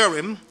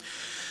Kirjath-jearim,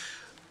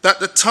 that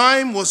the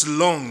time was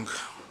long,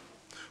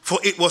 for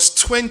it was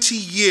 20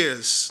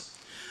 years,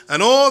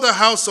 and all the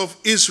house of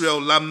Israel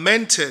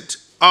lamented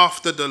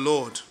after the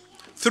Lord.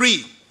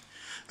 3.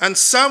 And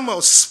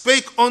Samuel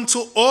spake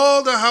unto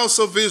all the house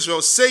of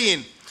Israel,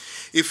 saying,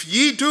 If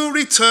ye do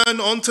return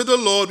unto the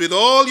Lord with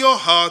all your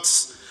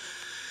hearts,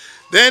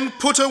 then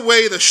put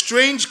away the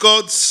strange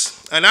gods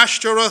and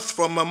Ashtaroth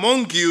from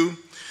among you,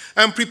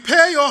 and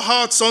prepare your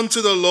hearts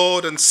unto the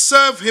Lord, and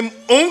serve him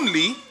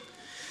only,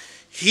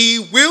 he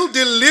will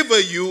deliver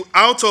you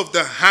out of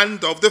the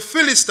hand of the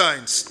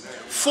Philistines.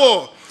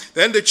 4.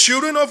 Then the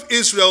children of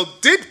Israel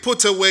did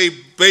put away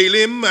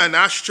Baalim and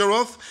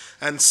Ashtaroth,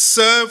 and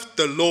served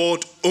the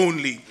Lord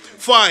only.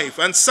 5.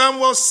 And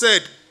Samuel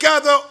said,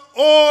 Gather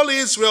all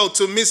Israel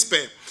to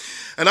Mizpeh,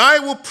 and I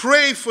will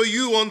pray for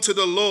you unto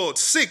the Lord.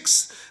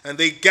 6. And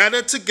they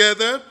gathered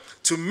together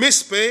to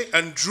Mizpeh,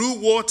 and drew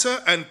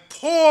water, and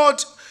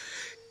poured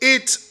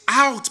it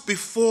out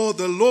before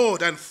the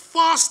Lord, and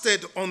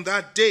fasted on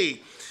that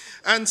day,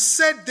 and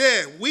said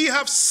there, We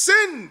have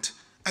sinned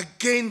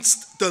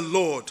against the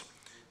Lord.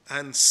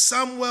 And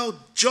Samuel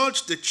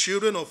judged the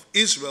children of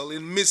Israel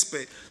in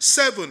Mizpeh.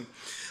 7.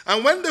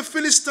 And when the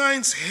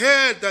Philistines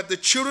heard that the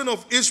children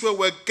of Israel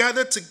were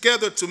gathered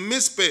together to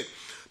Mizpeh,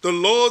 the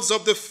lords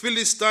of the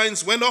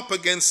Philistines went up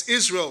against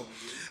Israel.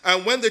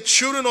 And when the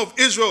children of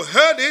Israel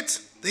heard it,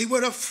 they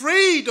were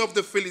afraid of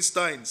the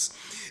Philistines.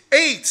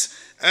 8.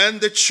 And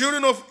the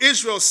children of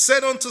Israel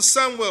said unto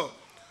Samuel,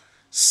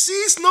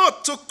 Cease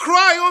not to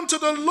cry unto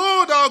the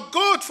Lord our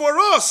God for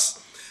us,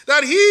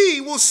 that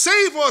he will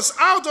save us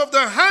out of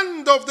the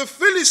hand of the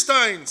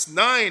Philistines.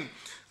 9.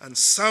 And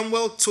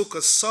Samuel took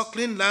a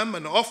suckling lamb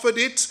and offered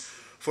it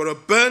for a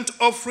burnt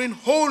offering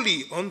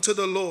holy unto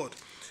the Lord.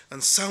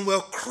 And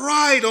Samuel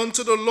cried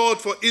unto the Lord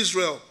for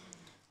Israel,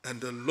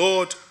 and the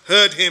Lord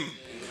heard him.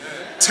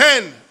 Amen.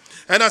 10.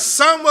 And as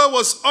Samuel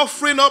was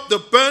offering up the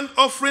burnt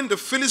offering, the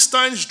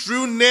Philistines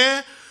drew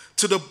near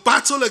to the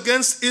battle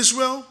against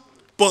Israel.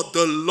 But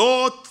the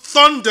Lord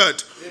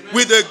thundered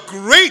with a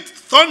great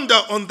thunder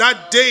on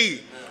that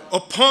day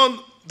upon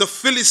the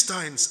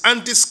Philistines,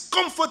 and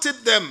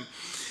discomforted them,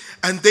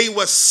 and they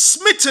were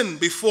smitten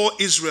before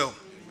Israel.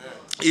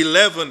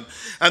 11.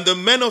 And the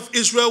men of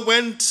Israel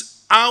went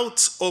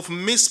out of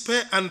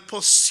Mizpeh, and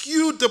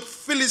pursued the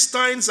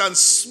Philistines, and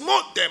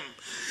smote them,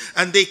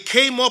 and they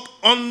came up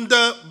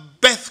under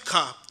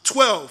Bethkar.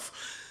 12.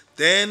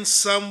 Then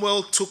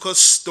Samuel took a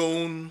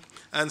stone,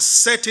 and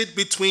set it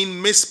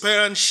between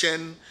Mizpeh and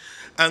Shen,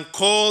 and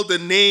called the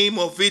name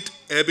of it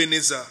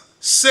Ebenezer,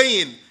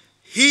 saying,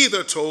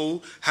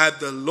 Hitherto had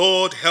the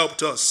Lord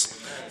helped us.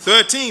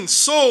 13.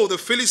 So the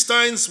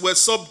Philistines were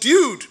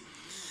subdued,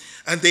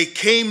 and they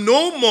came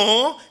no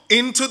more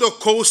into the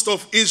coast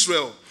of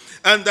Israel.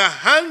 And the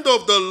hand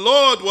of the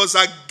Lord was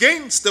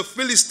against the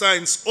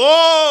Philistines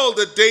all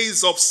the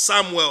days of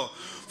Samuel.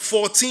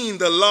 14,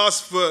 the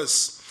last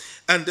verse.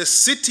 And the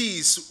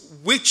cities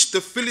which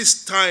the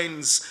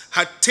Philistines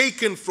had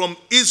taken from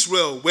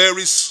Israel were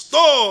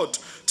restored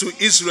to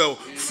Israel,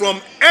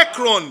 from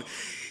Ekron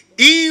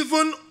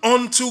even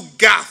unto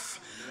Gath,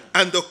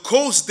 and the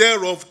coast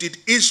thereof did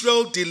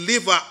Israel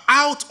deliver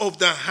out of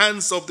the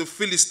hands of the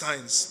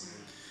Philistines.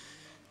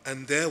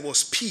 And there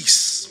was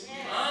peace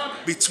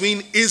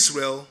between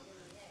Israel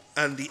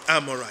and the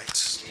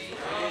Amorites.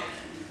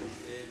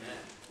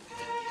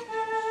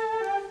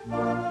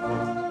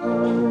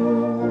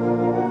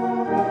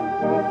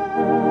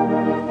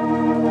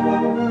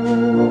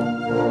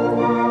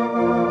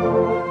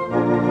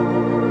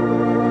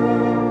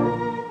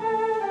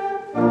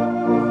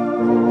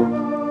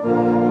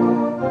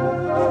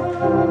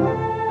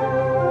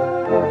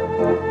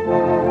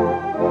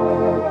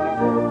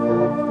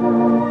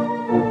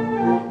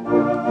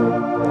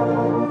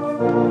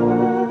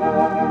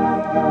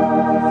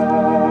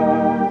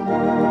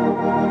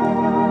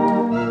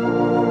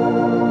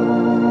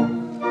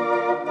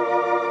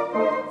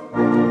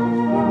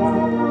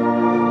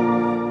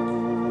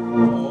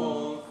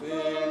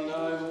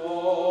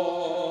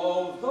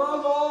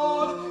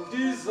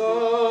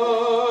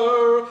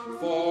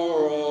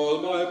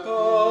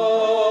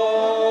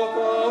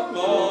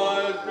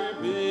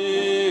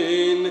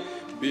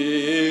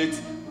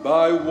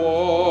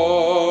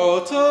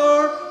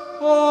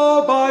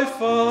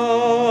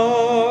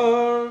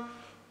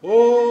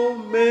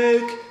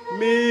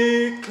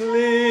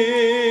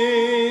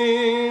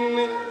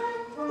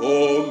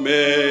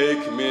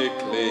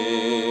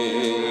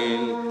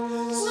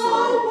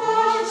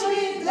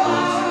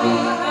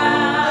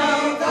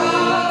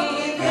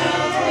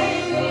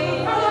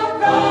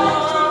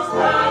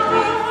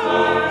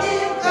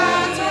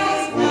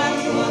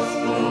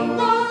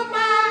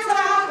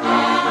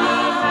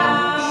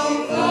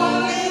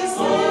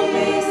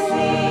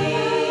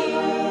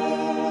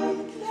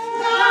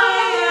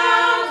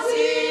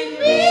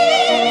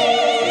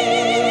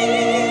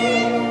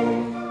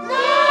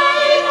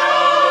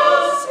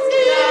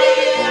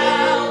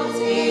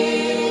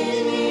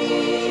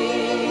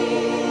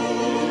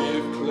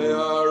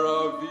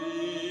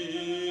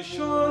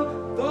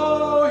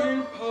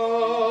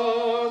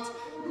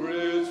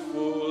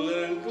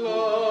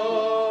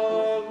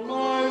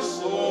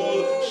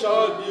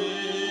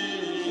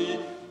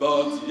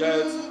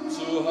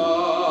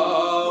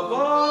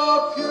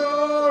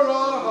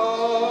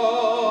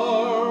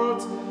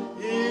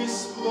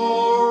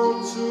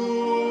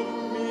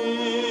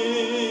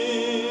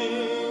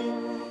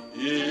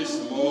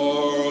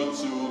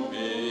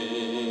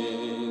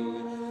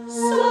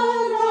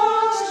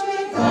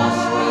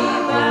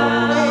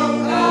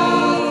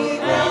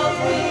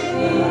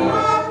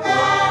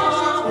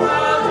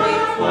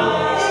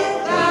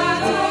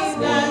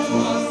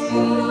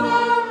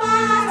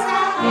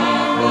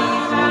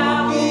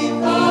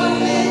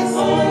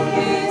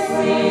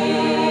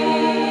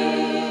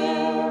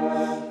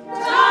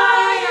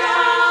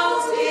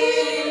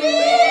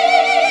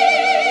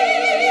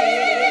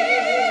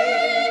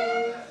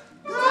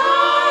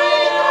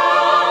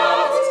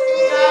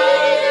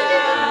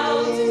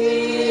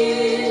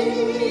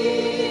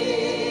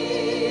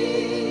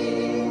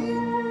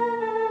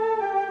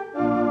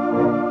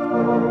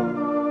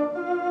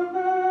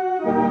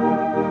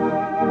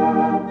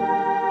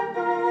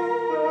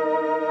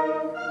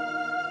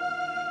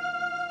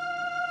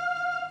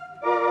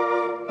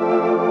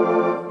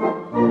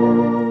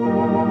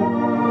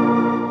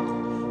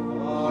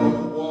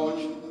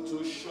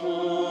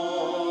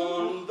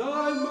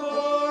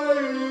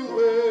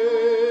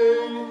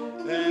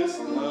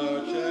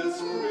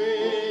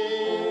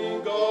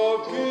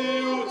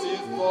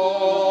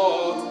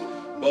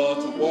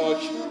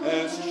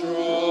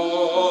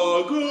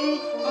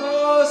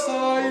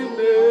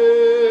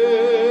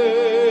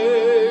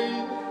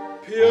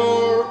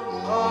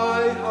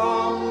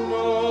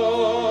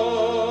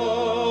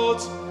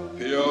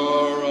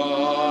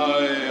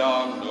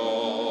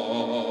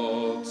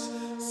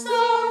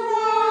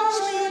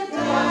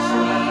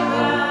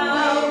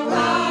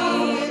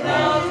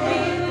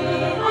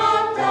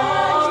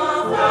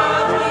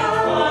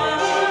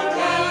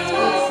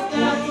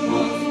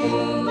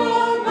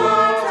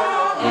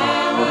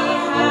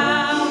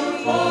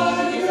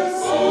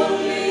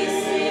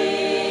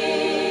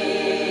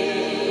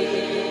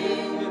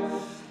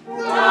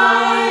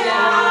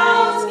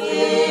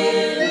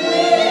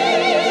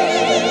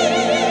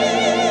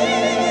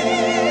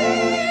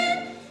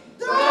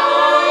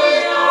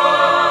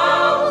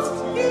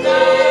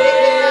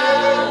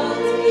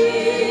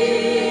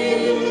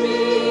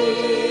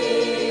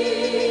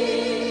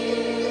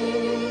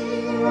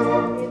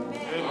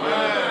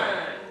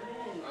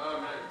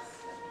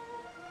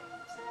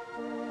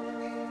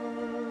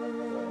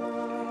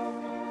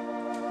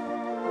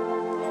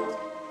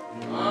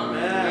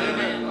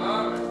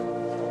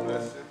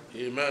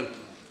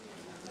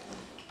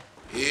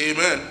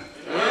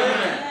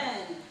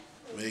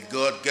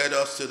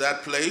 To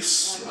that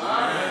place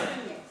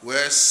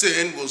where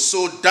sin will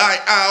so die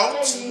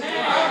out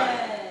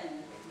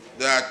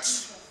that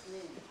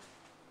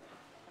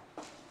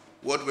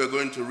what we're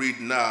going to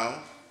read now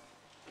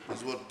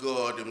is what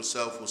God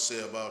himself will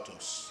say about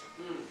us.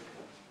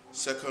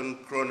 2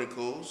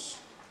 Chronicles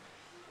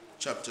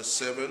chapter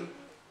 7,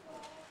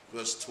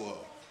 verse 12.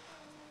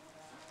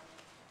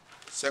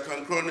 2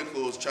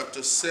 Chronicles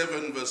chapter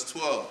 7, verse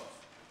 12.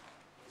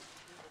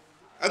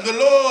 And the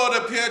Lord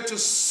appeared to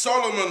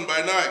Solomon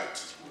by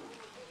night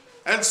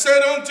and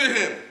said unto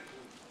him,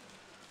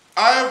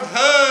 I have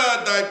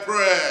heard thy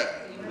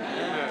prayer.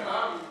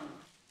 Amen.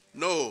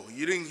 No,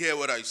 you didn't hear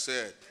what I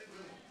said.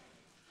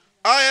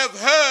 I have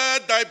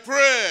heard thy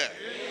prayer.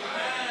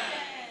 Amen.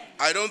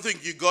 I don't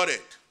think you got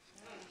it.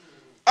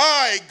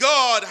 I,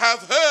 God, have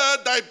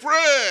heard thy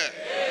prayer.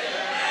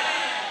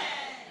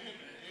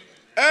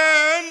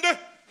 Amen. And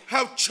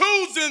have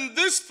chosen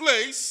this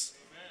place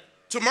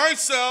to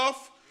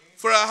myself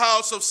for a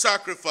house of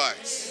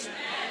sacrifice.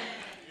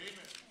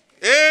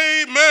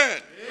 Amen.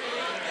 Amen.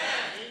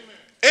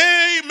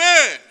 Amen.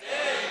 Amen.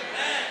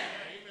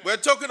 We're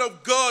talking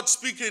of God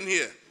speaking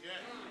here.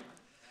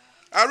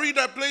 I read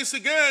that place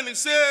again. It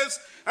says,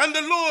 and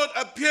the Lord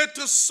appeared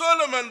to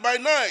Solomon by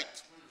night.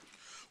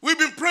 We've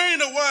been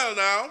praying a while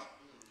now.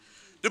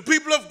 The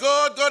people of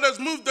God, God has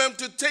moved them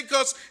to take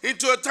us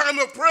into a time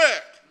of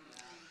prayer.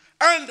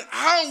 And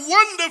how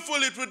wonderful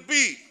it would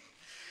be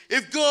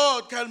if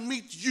God can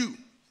meet you,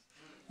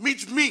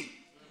 meet me,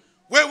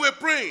 where we're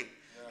praying,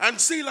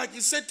 and say like he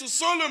said to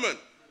Solomon,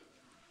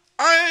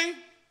 I,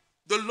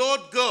 the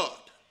Lord God,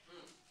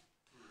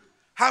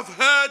 have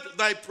heard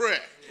thy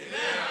prayer. Amen.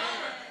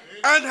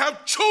 And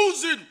have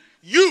chosen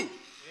you.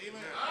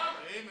 Amen.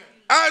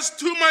 As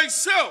to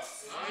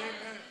myself. Amen.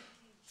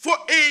 For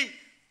a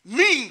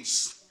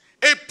means,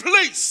 a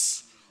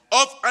place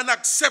of an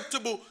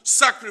acceptable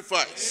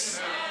sacrifice.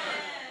 Amen.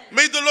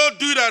 May the Lord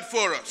do that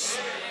for us.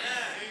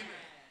 Amen.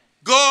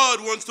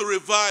 God wants to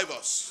revive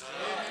us.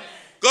 Amen.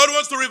 God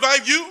wants to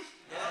revive you.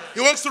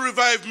 He wants to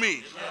revive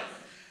me.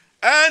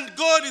 And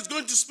God is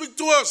going to speak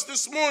to us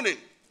this morning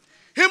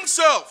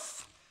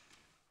himself.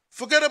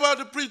 Forget about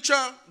the preacher.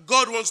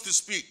 God wants to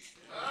speak.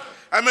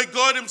 And may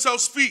God himself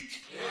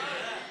speak.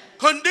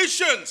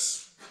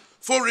 Conditions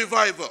for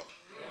revival.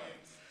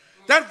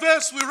 That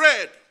verse we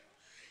read,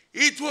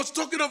 it was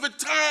talking of a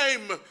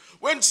time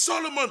when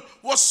Solomon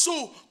was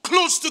so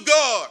close to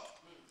God.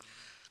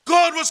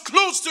 God was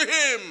close to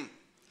him.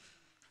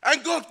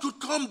 And God could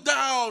come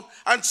down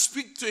and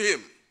speak to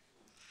him.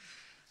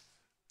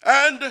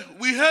 And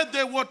we heard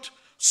there what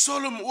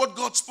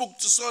God spoke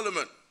to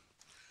Solomon.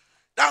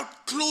 That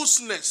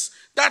closeness,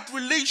 that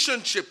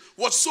relationship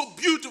was so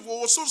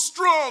beautiful, was so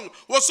strong,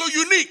 was so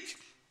unique.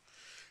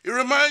 It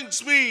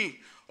reminds me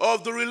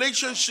of the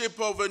relationship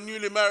of a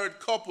newly married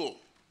couple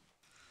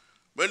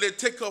when they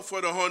take off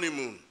for the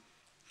honeymoon.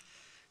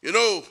 You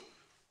know,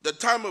 the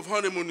time of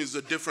honeymoon is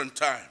a different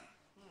time.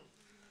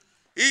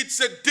 It's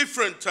a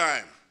different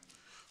time.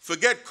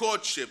 Forget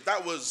courtship.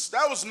 That was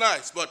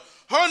nice. But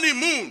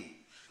honeymoon,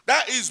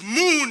 that is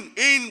moon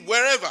in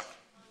wherever.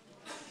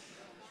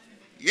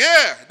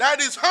 Yeah, that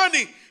is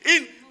honey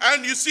in.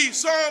 And you see,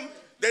 some,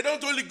 they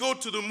don't only go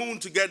to the moon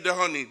to get the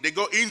honey. They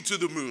go into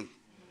the moon.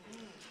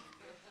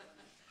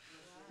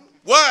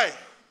 Why?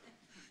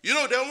 You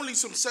know, there are only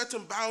some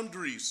certain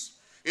boundaries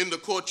in the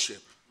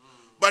courtship.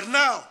 But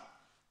now,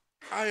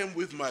 I am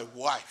with my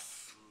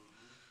wife.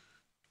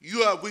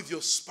 You are with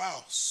your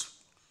spouse.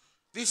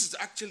 This is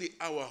actually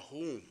our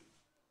home.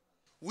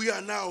 We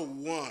are now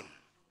one.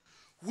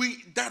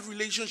 That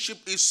relationship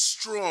is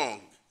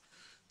strong.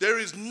 There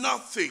is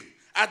nothing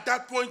at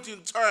that point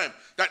in time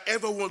that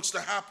ever wants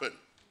to happen.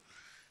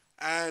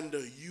 And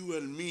you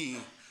and me,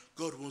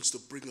 God wants to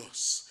bring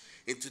us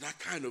into that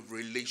kind of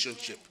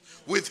relationship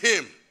with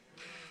him.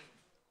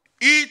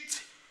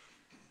 It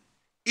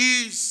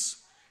is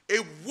a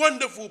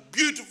wonderful,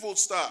 beautiful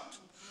start.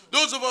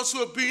 Those of us who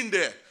have been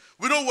there,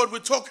 we know what we're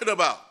talking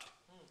about.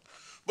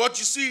 But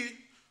you see,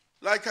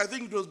 like I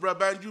think it was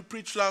Brabant you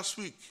preached last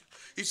week,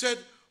 he said,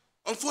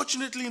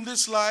 unfortunately in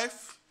this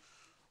life,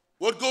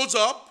 what goes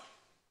up,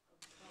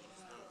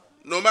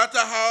 no matter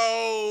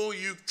how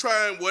you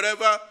try and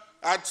whatever,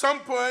 at some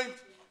point,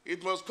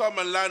 it must come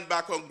and land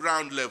back on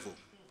ground level.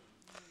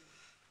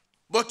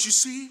 But you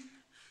see,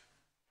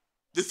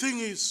 the thing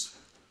is,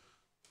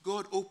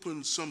 God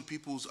opens some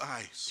people's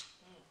eyes.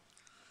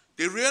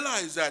 They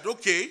realize that,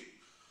 okay,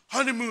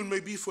 honeymoon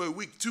may be for a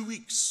week, 2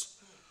 weeks,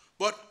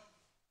 but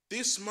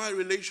this, my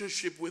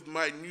relationship with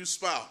my new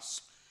spouse,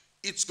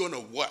 it's going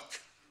to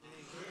work.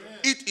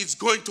 It is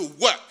going to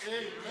work.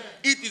 Amen.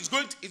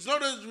 It's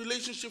not a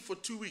relationship for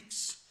 2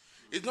 weeks.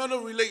 It's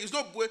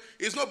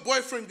not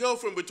boyfriend,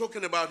 girlfriend we're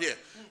talking about here.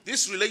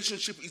 This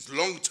relationship is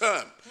long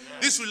term.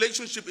 This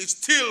relationship is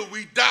till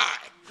we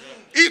die.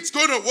 It's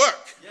going to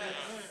work.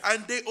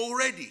 And they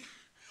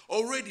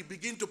already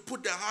begin to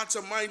put their hearts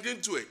and mind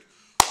into it.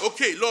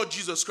 Okay, Lord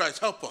Jesus Christ,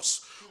 help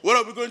us. What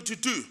are we going to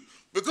do?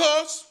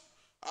 Because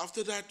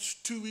after that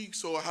 2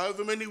 weeks or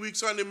however many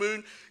weeks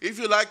honeymoon, if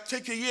you like,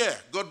 take a year.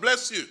 God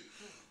bless you.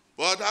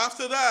 But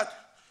after that,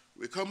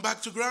 we come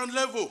back to ground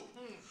level.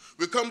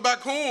 We come back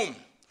home.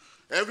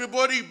 We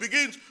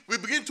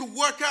begin to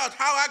work out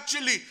how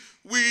actually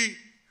we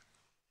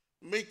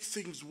make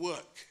things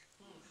work.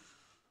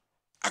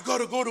 I got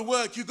to go to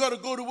work. You got to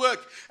go to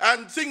work.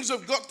 And things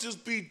have got to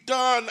be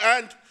done.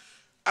 And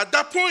At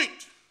that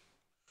point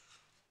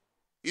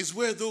is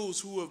where those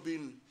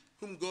whom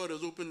God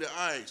has opened their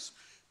eyes,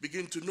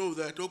 begin to know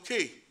that,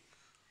 okay,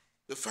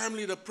 the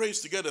family that prays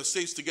together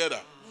stays together.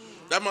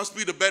 That must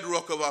be the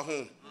bedrock of our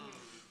home.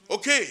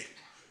 Okay,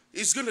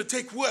 it's going to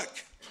take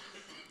work.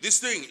 This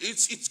thing,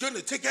 it's going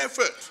to take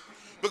effort,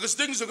 because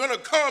things are going to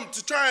come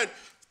to try and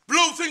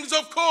blow things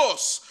off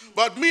course.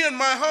 But me and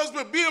my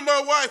husband, me and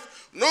my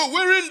wife, no,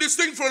 we're in this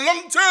thing for a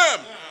long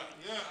term.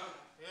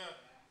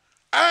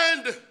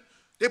 And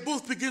they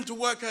both begin to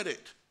work at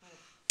it.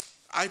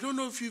 I don't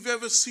know if you've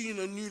ever seen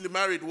a newly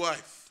married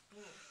wife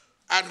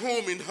at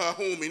home, in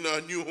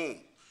her new home.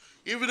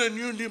 Even a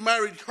newly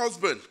married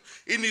husband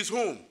in his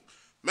home.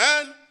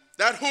 Man,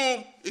 that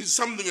home is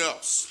something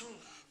else.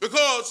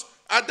 Because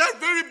at that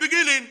very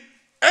beginning,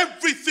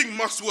 everything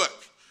must work.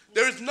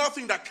 There is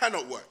nothing that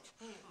cannot work.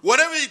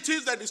 Whatever it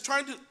is that is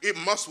trying to, it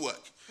must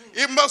work.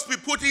 It must be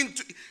put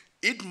into,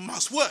 it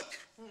must work.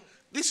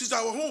 This is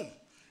our home.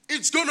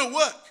 It's going to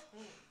work.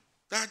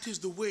 That is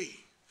the way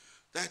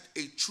that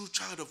a true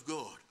child of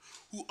God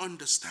who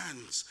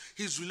understands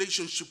his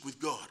relationship with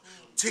God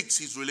takes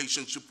his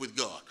relationship with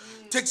God,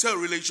 takes her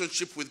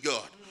relationship with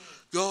God.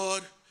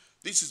 God,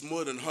 this is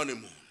more than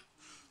honeymoon.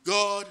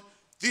 God,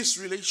 this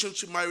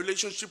relationship, my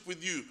relationship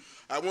with you,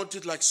 I want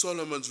it like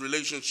Solomon's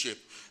relationship,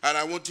 and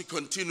I want it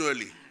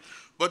continually.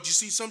 But you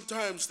see,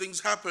 sometimes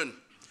things happen,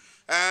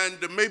 and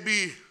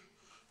maybe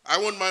I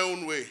want my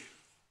own way.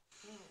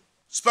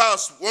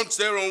 Spouse wants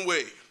their own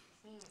way.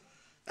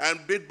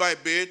 And bit by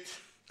bit,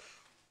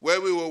 where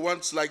we were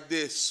once like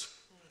this,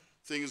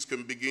 things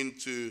can begin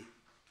to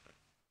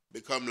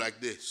become like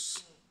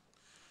this.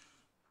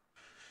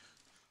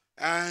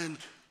 And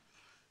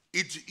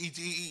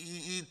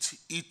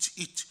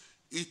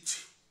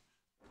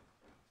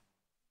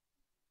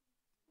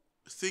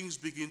things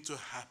begin to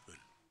happen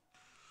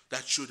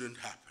that shouldn't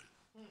happen.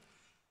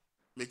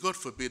 May God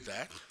forbid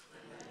that.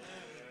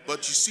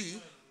 But you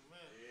see,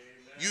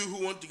 you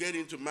who want to get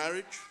into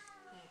marriage,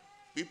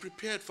 be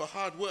prepared for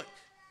hard work.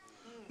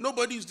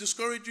 Nobody is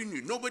discouraging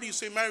you. Nobody is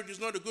saying marriage is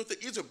not a good thing.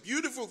 It's a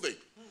beautiful thing.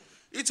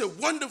 It's a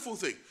wonderful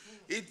thing.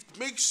 It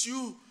makes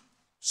you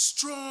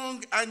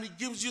strong and it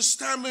gives you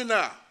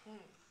stamina.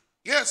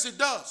 Yes, it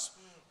does.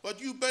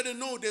 But you better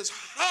know there's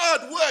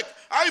hard work.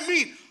 I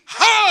mean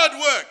hard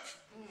work.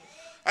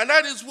 And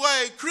that is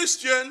why a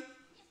Christian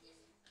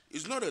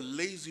is not a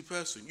lazy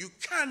person. You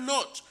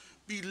cannot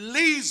be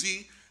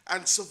lazy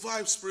and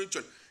survive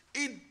spiritually.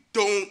 It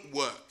don't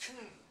work.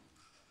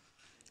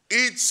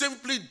 It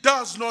simply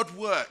does not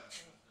work.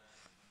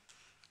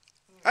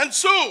 And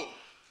so,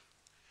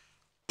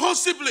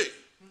 possibly,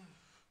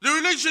 the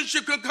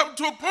relationship can come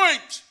to a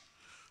point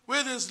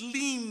where there's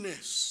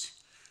leanness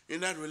in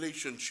that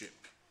relationship.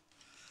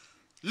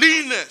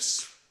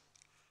 Leanness.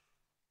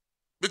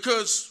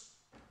 Because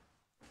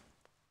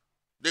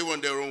they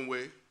want their own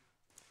way.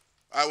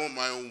 I want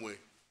my own way.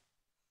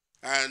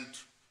 And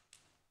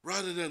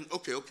rather than,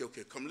 okay,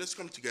 let's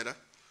come together.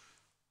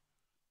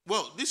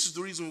 Well, this is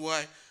the reason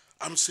why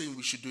I'm saying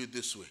we should do it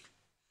this way.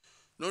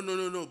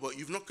 No, but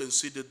you've not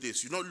considered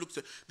this. You've not looked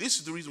at, this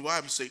is the reason why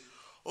I'm saying,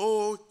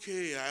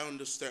 okay, I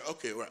understand.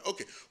 Okay, right,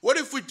 okay. What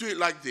if we do it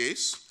like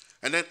this,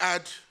 and then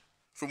add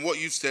from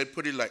what you said,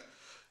 put it like,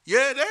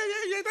 yeah,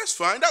 that's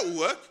fine, that will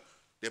work.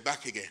 They're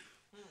back again.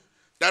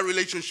 That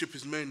relationship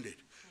is mended.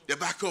 They're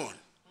back on.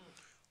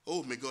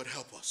 Oh, may God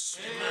help us.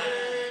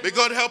 Amen. May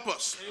God help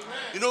us. Amen.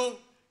 You know,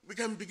 we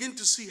can begin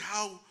to see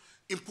how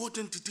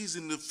important it is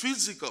in the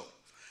physical.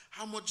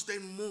 How much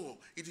then more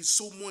it is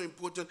so more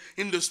important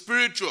in the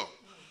spiritual.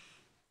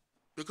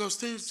 Because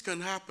things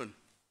can happen.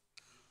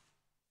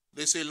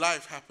 They say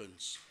life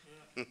happens.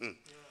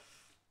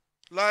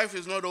 Life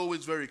is not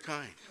always very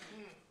kind.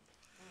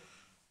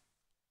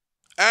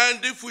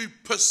 And if we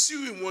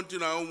pursue him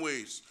wanting our own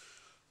ways,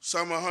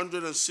 Psalm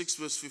 106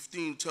 verse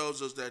 15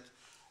 tells us that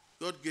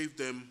God gave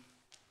them,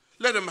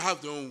 let them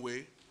have their own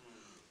way,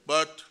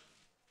 but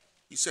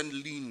he sent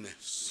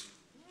leanness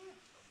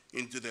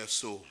into their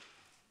soul.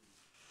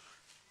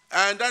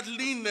 And that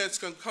leanness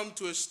can come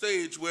to a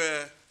stage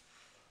where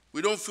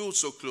we don't feel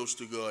so close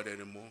to God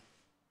anymore.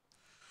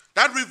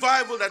 That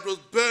revival that was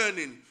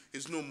burning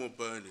is no more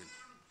burning.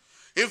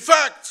 In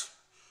fact,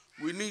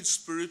 we need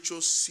spiritual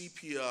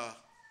CPR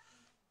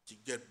to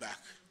get back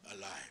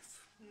alive.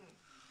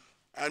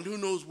 And who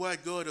knows why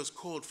God has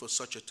called for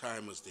such a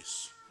time as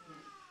this?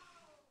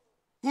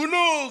 Who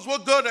knows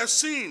what God has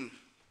seen?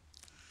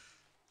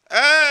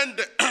 And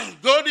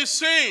God is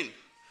saying,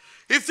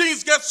 if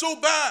things get so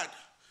bad,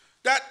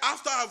 that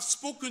after I've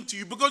spoken to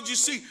you, because you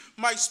see,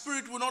 my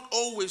spirit will not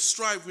always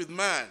strive with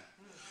man.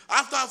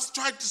 After I've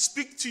tried to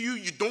speak to you,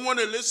 you don't want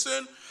to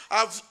listen.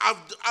 I've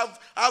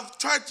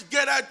tried to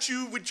get at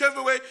you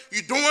whichever way,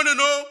 you don't want to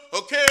know,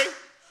 okay?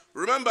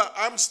 Remember,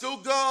 I'm still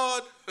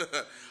God.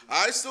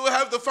 I still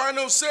have the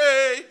final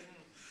say.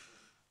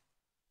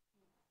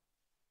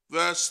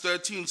 Verse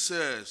 13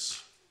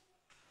 says,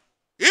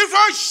 if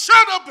I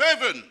shut up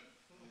heaven,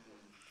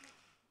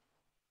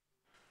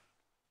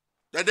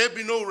 that there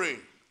be no rain.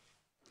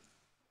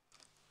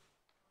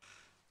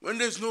 When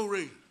there's no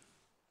rain,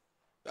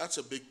 That's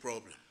a big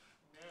problem.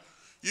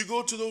 You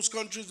go to those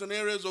countries and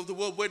areas of the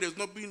world where there's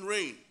not been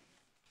rain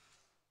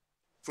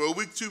for a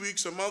week, 2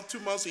 weeks, a month, 2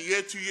 months, a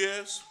year, 2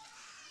 years,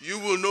 you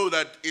will know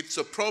that it's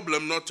a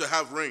problem not to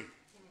have rain.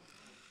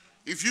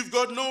 If you've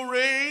got no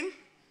rain,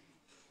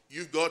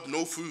 you've got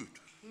no food.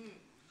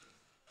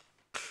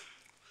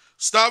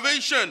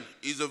 Starvation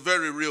is a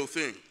very real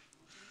thing.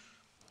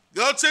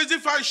 God says,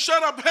 if I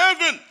shut up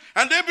heaven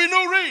and there be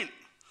no rain,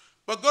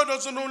 but God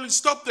doesn't only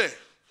stop there.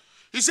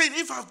 He's saying,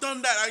 if I've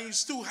done that and you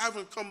still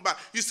haven't come back,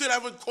 you still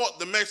haven't caught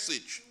the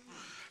message.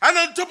 And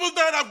on top of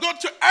that, I've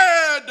got to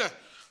add,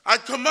 I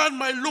command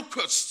my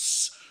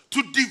locusts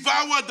to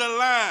devour the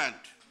land.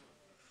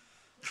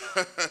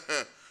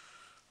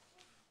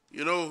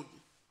 You know,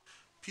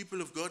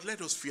 people of God,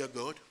 let us fear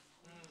God.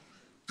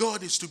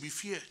 God is to be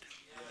feared.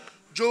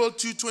 Joel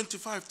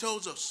 2:25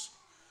 tells us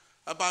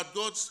about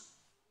God's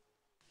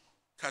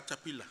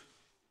caterpillar,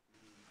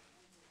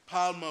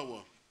 palmer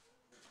worm,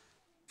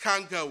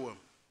 cankerworm.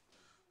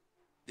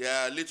 They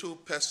are little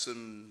pests,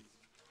 and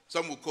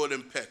some will call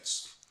them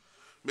pets.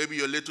 Maybe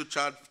your little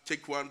child,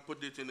 take one,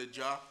 put it in a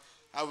jar,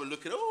 have a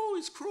look at it. Oh,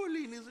 it's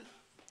crawling, is it?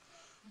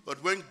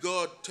 But when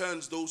God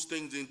turns those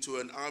things into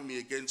an army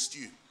against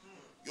you,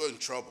 you're in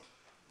trouble.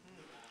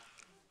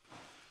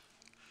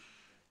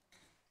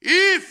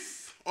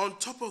 If, on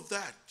top of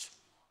that,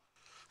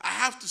 I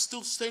have to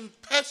still send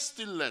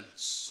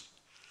pestilence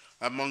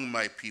among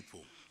my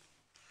people.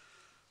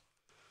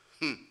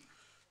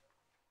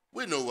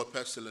 We know what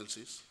pestilence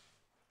is.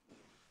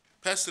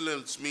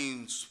 Pestilence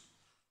means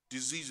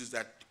diseases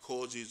that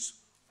causes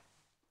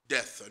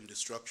death and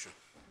destruction.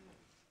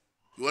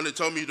 You want to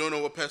tell me you don't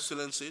know what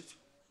pestilence is?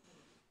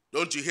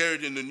 Don't you hear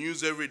it in the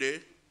news every day?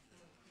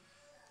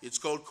 It's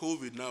called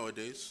COVID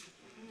nowadays.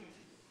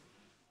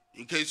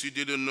 In case you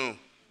didn't know.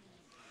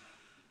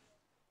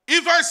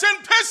 If I send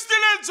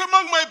pestilence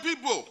among my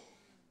people,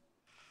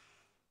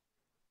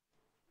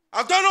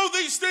 I've done all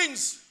these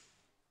things,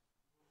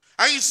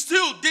 and you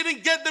still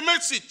didn't get the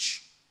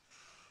message.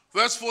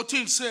 Verse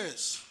 14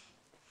 says,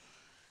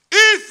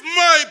 if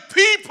my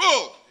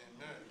people,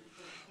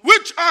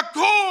 which are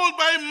called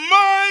by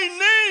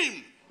my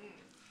name,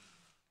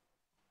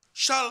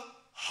 shall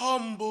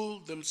humble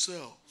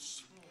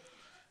themselves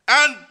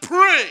and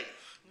pray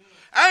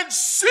and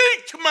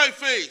seek my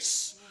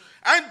face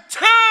and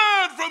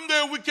turn from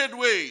their wicked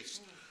ways,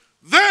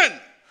 then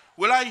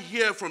will I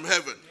hear from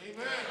heaven.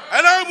 Amen.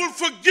 And I will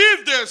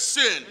forgive their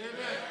sin. Amen.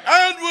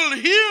 And will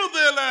heal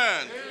their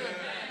land. Amen.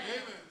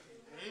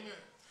 Amen.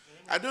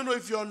 I don't know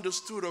if you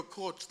understood or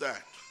caught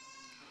that.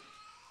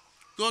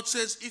 God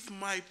says, if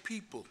my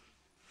people,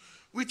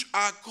 which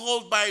are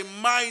called by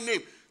my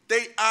name,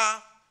 they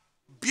are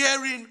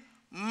bearing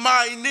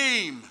my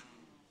name.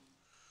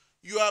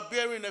 You are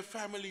bearing a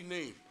family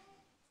name.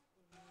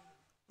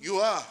 You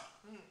are.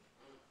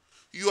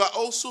 You are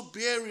also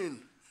bearing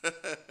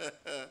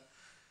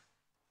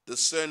the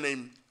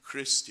surname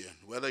Christian,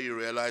 whether you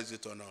realize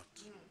it or not.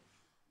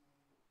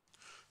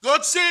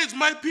 God says,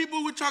 my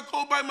people which are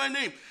called by my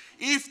name,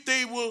 if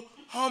they will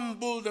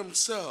humble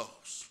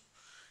themselves,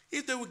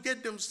 if they will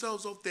get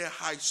themselves off their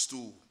high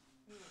stool,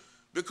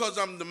 because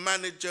I'm the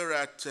manager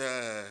at,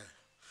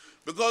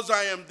 because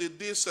I am the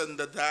this and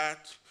the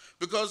that,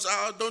 because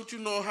don't you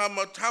know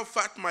how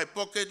fat my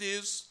pocket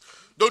is?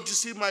 Don't you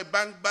see my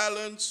bank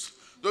balance?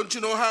 Don't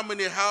you know how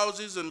many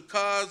houses and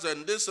cars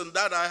and this and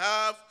that I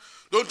have?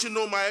 Don't you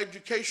know my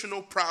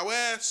educational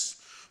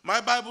prowess?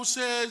 My Bible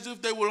says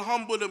if they will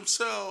humble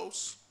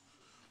themselves,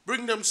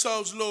 bring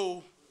themselves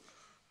low,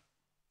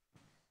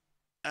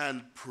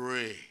 and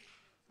pray.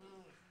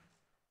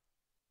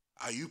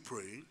 Are you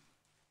praying?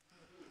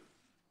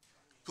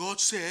 God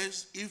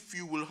says if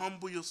you will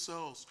humble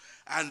yourselves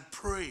and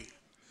pray.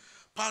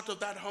 Part of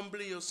that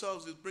humbling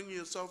yourselves is bringing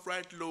yourself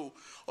right low.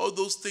 All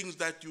those things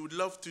that you would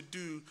love to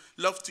do,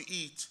 love to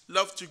eat,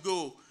 love to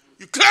go,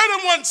 you clear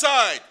them one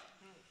side.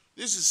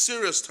 This is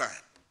serious time.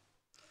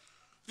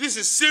 This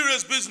is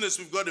serious business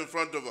we've got in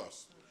front of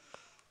us.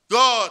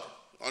 God,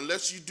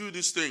 unless you do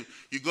this thing,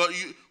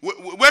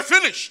 we're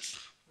finished.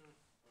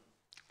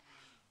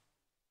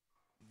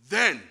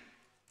 Then,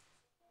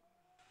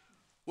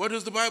 what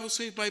does the Bible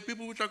say? My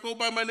people which are called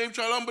by my name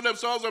shall humble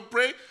themselves and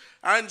pray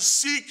and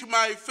seek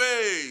my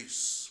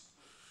face.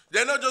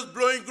 They're not just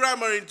blowing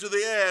grammar into the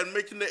air and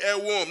making the air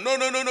warm. No.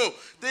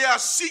 They are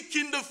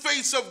seeking the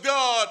face of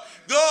God.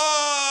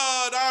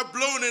 God, I've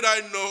blown it,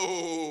 I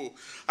know.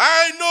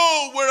 I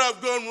know where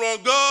I've gone wrong.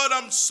 God,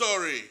 I'm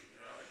sorry.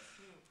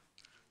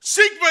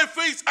 Seek my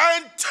face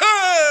and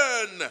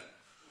turn.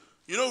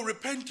 You know,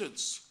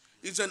 repentance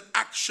is an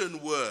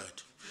action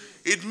word.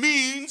 It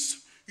means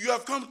you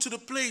have come to the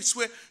place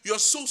where you're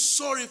so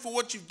sorry for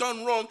what you've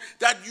done wrong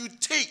that you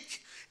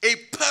take a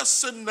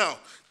personal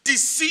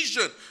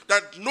decision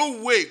that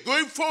no way,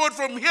 going forward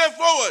from here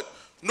forward,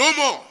 no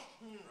more.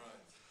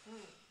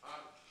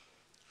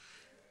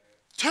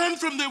 Turn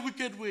from their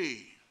wicked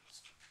ways.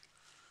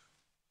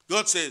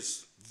 God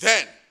says,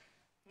 then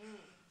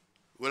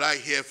will I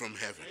hear from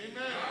heaven.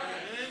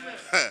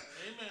 Amen.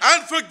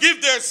 And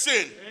forgive their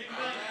sin.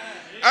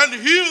 Amen. And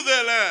heal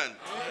their land.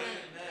 Amen.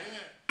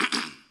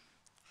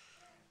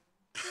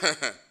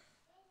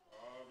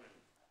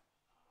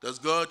 Does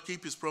God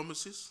keep his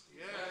promises?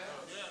 Yes.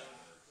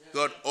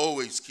 God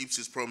always keeps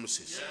his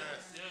promises.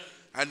 Yes.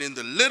 And in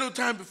the little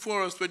time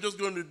before us, we're just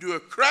going to do a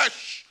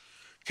crash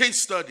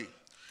case study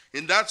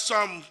in that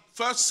Psalm,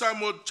 1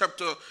 Samuel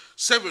chapter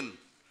 7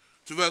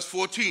 to verse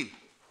 14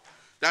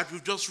 that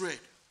we've just read.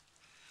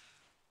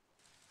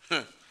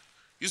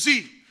 You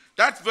see,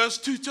 that verse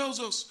 2 tells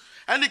us,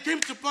 and it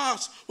came to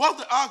pass, while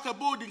the ark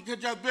abode in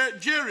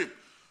Jerim.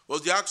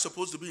 Was the ark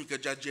supposed to be in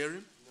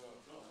Jerim? No.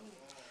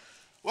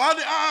 While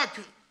the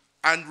ark,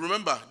 and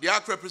remember, the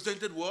ark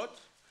represented what?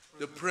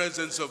 The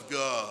presence of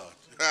God.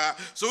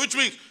 So which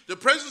means the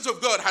presence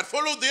of God had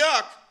followed the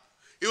ark.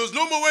 It was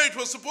no more where it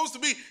was supposed to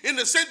be, in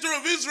the center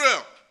of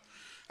Israel.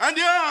 And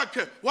the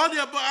ark, while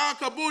the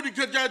ark abode in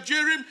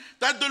Jerim,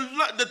 that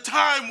the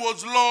time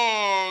was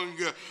long.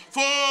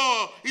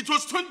 For it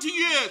was 20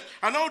 years,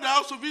 and all the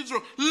house of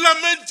Israel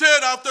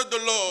lamented after the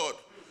Lord.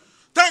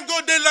 Thank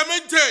God they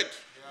lamented.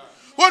 Yeah.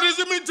 What does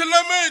it mean to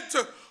lament?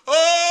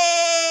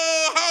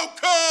 Oh, how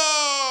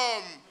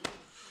come?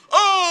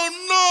 Oh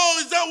no,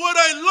 is that what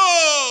I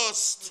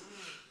lost?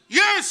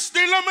 Yes,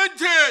 they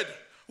lamented.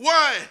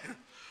 Why?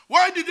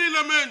 Why did they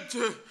lament?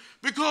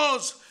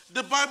 Because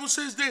the Bible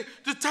says the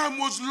time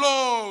was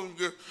long.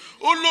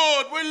 Oh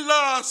Lord, when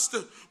last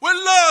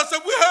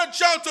have we heard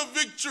shout of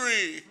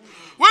victory?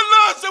 When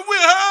last have we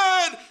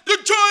heard the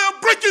joy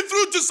of breaking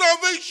through to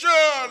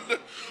salvation?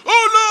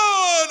 Oh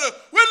Lord,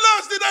 when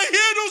last did I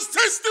hear those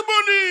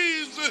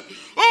testimonies?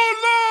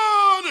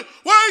 Oh Lord,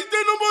 why is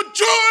there no more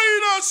joy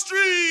in our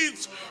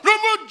streets? No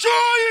more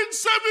joy in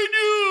serving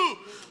you?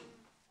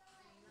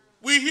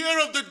 We hear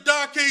of the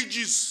dark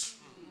ages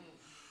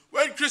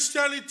when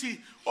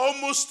Christianity,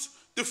 almost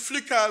the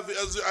flicker of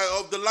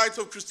the light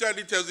of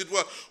Christianity, as it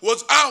were,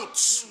 was out.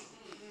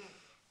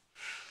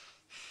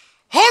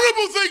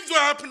 Horrible things were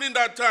happening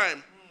that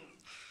time.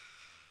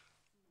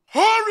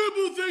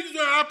 Horrible things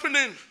were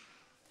happening.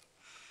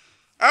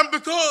 And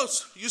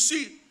because, you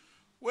see,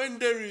 when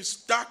there is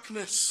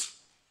darkness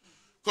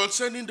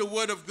concerning the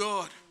word of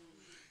God,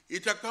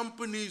 it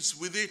accompanies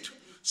with it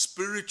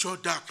spiritual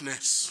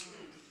darkness.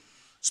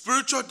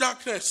 Spiritual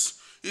darkness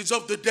is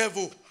of the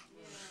devil.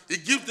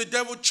 It gives the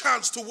devil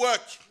chance to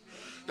work.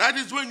 That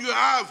is when you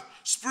have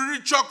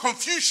spiritual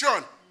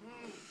confusion.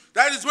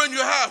 That is when you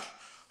have,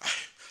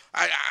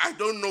 I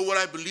don't know what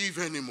I believe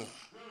anymore.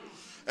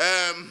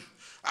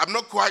 I'm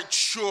not quite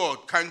sure.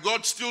 Can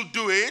God still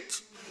do it?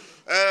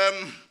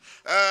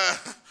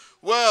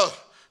 Well,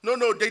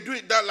 no, they do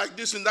it that like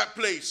this in that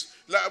place.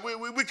 Like,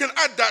 we can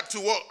add that to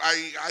what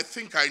I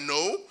think I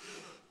know.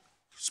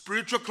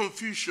 Spiritual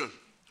confusion.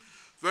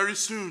 Very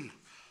soon,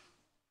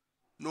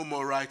 no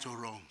more right or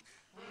wrong.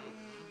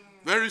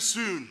 Very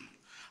soon,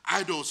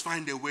 idols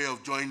find a way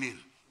of joining.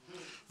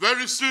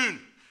 Very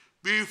soon,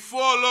 before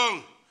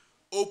long,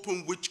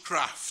 open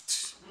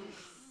witchcraft,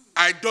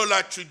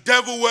 idolatry,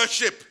 devil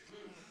worship.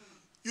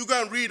 You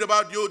go and read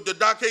about the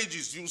dark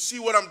ages. You see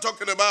what I'm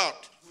talking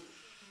about.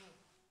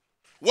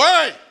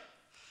 Why?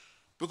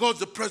 Because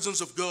the presence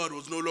of God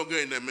was no longer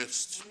in their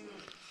midst.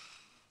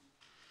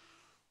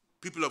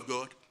 People of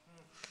God,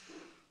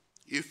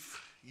 if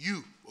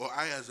you or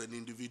I as an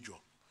individual,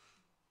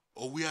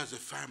 or we as a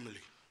family,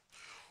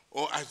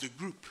 or as a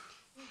group,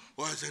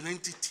 or as an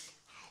entity,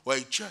 or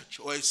a church,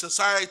 or a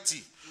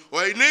society,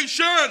 or a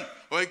nation,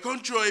 or a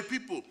country, or a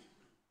people,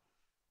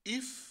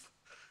 if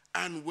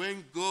and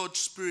when God's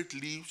Spirit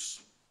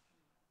leaves,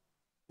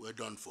 we're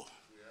done for.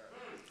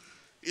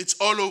 It's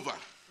all over.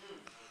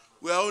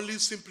 We're only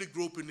simply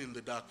groping in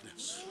the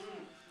darkness.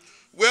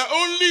 We're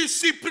only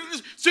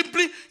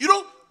simply, you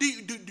know,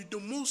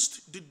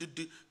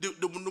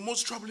 the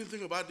most troubling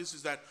thing about this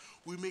is that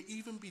we may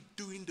even be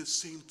doing the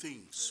same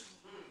things.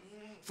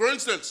 For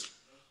instance,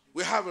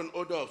 we have an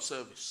order of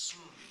service.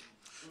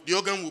 The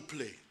organ will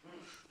play.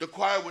 The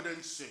choir will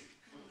then sing.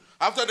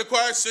 After the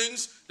choir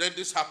sings, then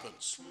this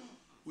happens.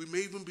 We may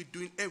even be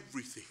doing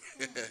everything.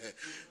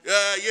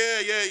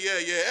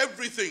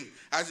 Everything,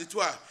 as it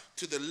were,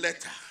 to the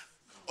letter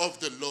of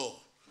the law.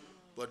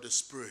 But the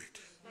Spirit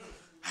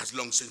has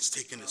long since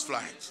taken its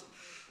flight.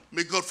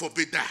 May God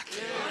forbid that.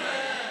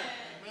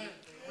 Amen.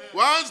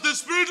 Once the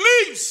Spirit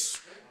leaves,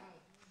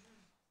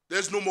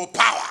 there's no more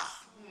power.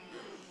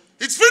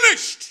 It's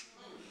finished.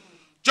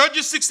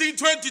 Judges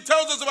 16:20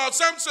 tells us about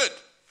Samson.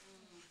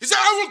 He said,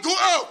 I will go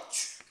out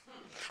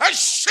and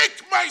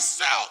shake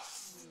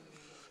myself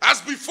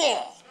as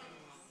before.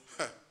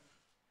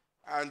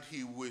 And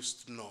he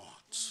wist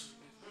not.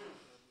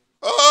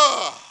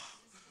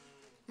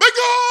 May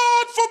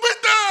God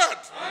forbid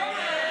that.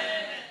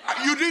 Amen.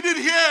 You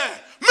didn't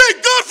hear. May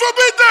God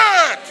forbid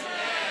that.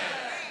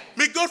 Amen.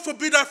 May God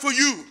forbid that for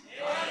you. Amen.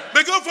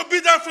 May God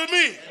forbid that for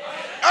me. Amen.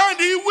 And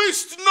he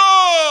wist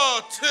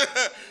not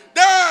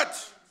that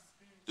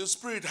the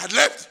Spirit had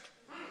left.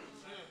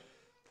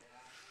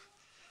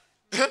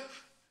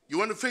 You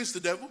want to face the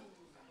devil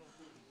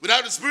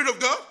without the Spirit of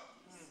God?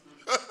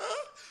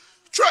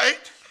 Try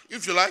it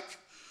if you like,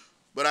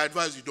 but I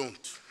advise you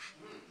don't.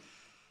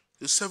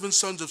 The 7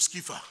 sons of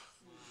Sceva,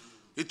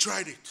 they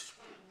tried it.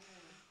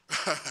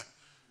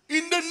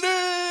 In the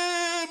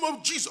name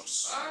of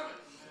Jesus,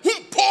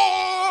 whom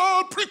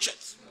Paul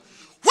preaches,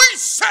 we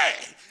say,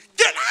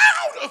 get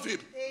out of him.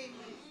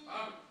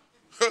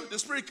 The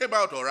spirit came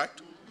out, all right,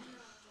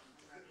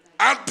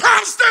 and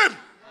passed him.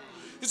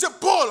 He said,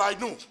 Paul, I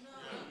know.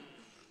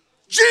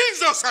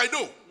 Jesus, I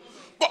know.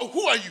 But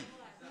who are you?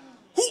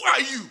 Who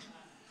are you?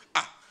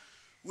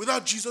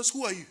 Without Jesus,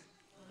 who are you?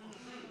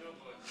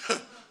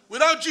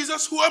 Without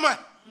Jesus, who am I?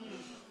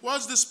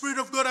 Once the Spirit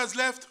of God has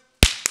left,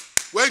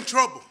 we're in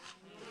trouble.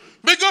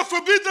 May God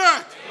forbid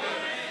that.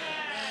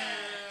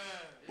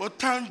 But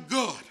thank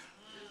God.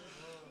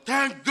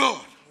 Thank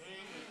God.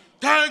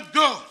 Thank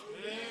God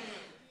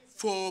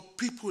for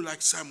people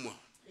like Samuel.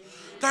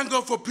 Thank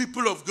God for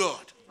people of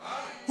God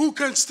who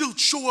can still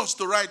show us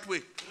the right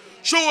way.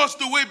 Show us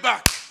the way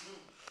back.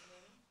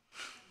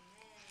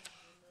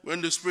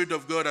 When the Spirit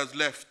of God has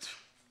left,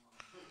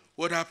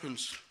 what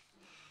happens?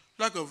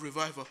 Lack of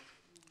revival.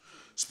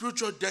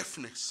 Spiritual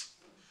deafness.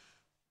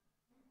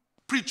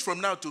 Preach from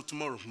now till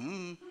tomorrow.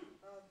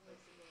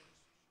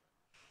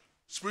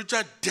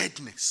 Spiritual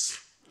deadness.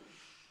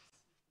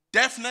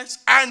 Deafness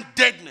and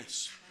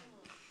deadness.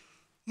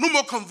 No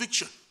more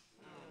conviction.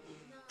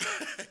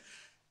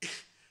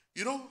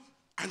 You know,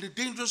 and the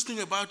dangerous thing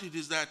about it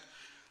is that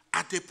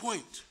at a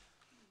point,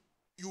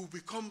 you will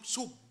become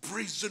so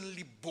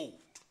brazenly bold.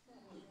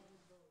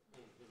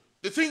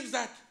 The things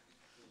that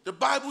the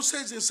Bible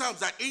says in Psalms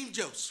that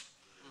angels,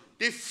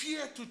 they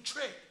fear to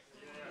tread.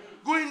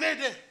 Going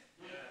there.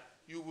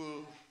 You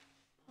will.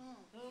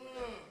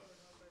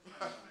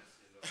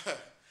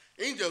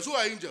 Angels, who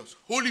are angels?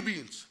 Holy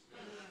beings.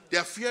 They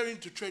are fearing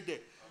to tread there.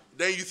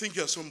 Then you think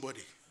you're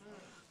somebody.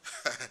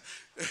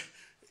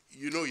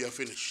 You know you're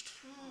finished.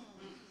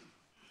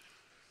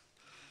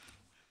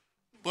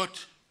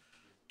 But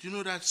do you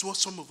know that's what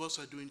some of us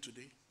are doing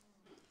today?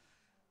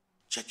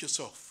 Check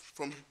yourself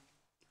from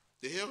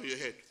the hair on your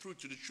head through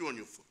to the shoe on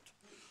your foot.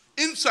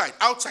 Inside,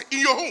 outside, in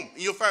your home,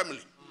 in your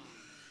family.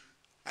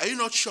 Are you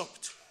not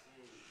shocked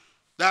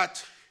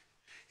that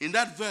in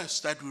that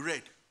verse that we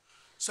read,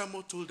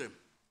 Samuel told them,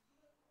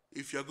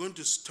 if you're going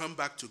to turn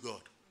back to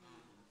God,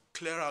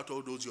 clear out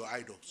all those your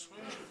idols.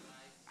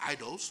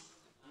 Idols?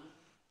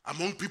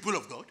 Among people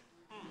of God?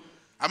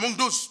 Among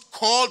those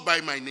called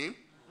by my name?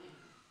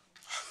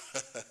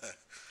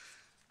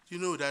 You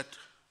know that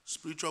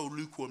spiritual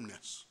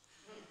lukewarmness,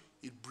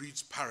 it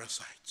breeds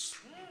parasites.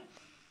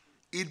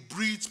 It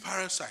breeds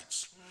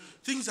parasites.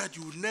 Things that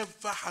you would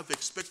never have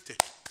expected,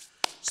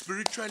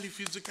 spiritually,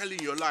 physically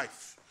in your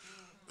life.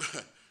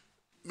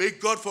 May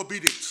God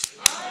forbid it.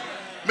 Amen.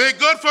 May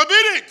God forbid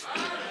it.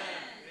 Amen.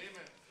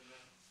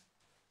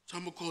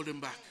 Someone called them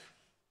back.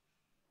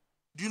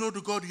 Do you know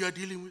the God you are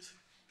dealing with?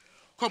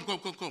 Come.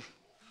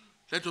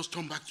 Let us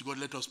turn back to God.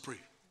 Let us pray.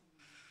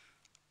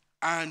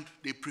 And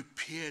they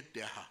prepared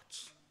their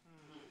hearts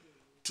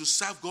to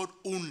serve God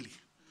only.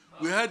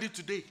 We heard it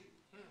today.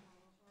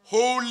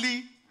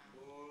 Holy,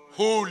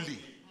 holy.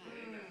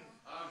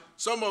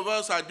 Some of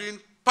us are doing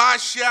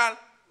partial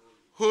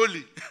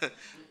holy.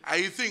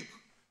 And you think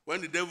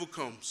when the devil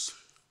comes,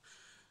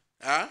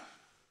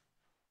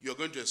 you're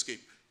going to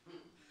escape.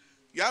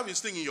 You have his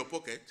thing in your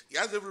pocket. He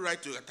has every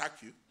right to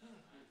attack you.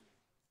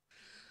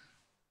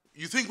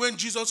 You think when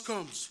Jesus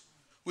comes,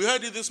 we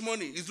heard it this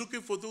morning, he's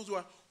looking for those who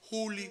are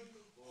holy,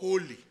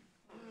 holy.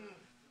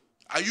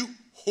 Are you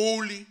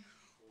holy,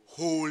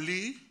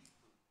 holy?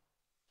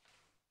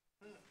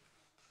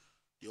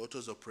 The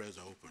altars of prayers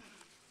are open.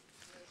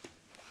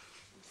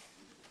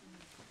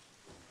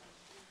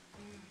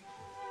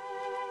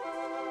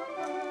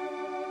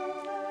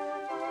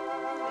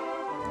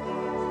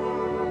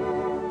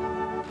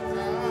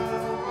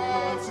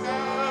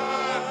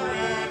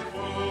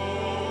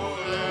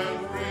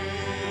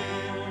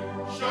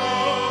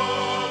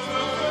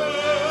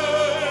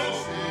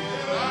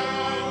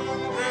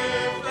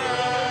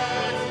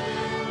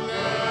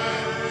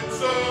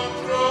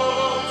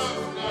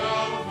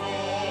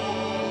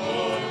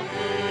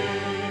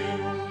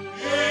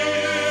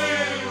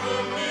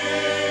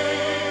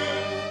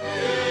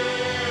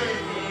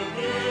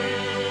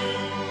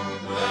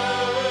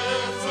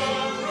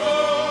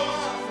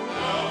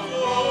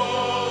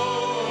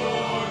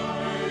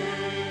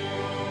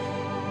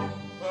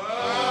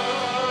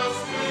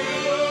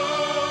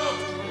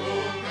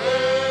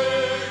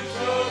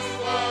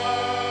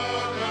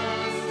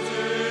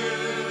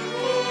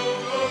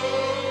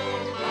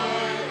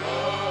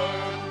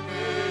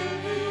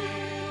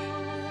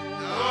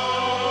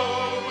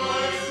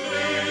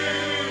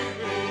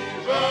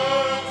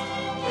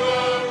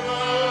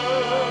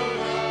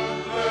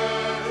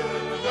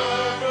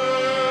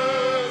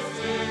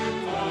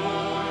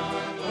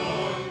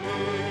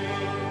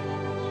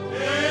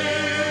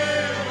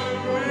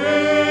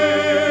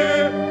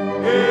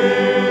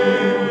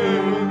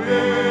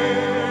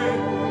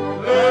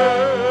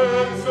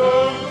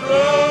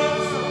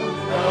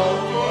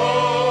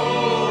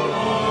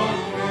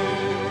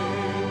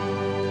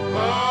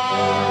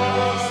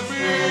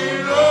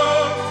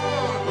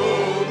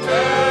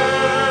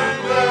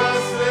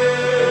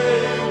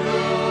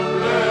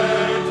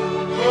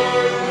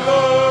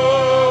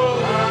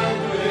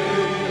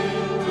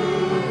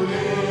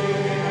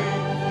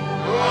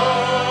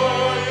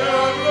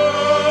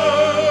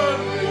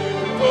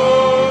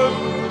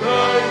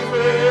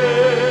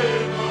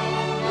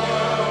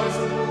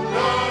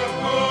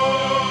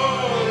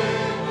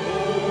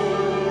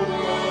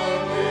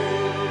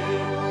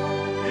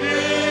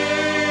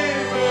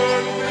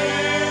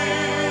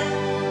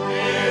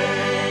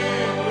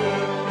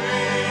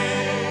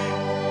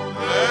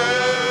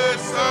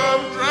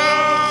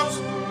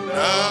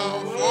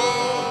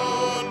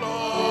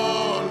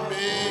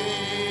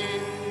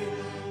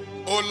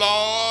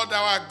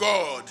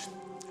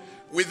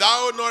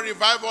 Without not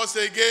revive us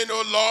again,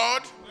 O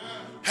Lord.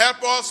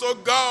 Help us, O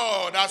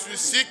God, as we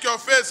seek your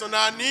face on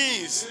our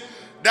knees,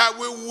 that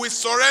we will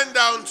surrender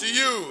unto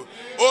you.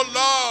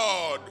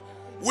 O Lord,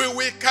 we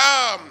will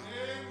come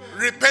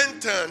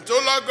repentant.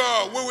 O Lord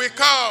God, we will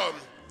come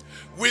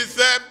with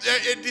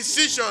a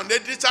decision, a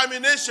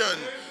determination,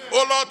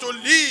 O Lord, to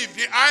leave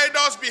the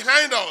idols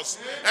behind us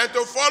and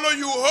to follow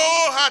you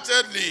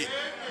wholeheartedly.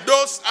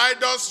 Those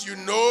idols you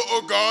know,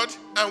 O God,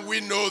 and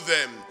we know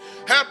them.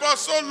 Help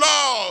us, O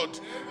Lord,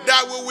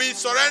 that we will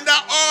surrender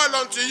all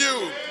unto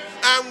you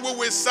and we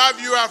will serve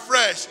you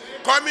afresh.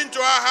 Come into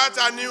our hearts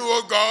anew,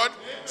 O God.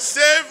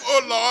 Save,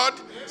 O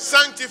Lord.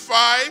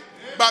 Sanctify.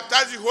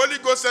 Baptize the Holy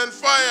Ghost and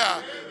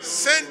fire.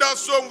 Send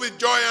us home with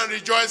joy and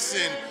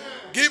rejoicing.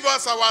 Give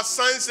us our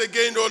signs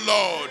again, O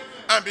Lord,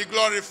 and be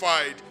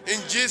glorified. In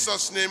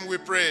Jesus' name we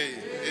pray.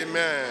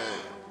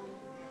 Amen.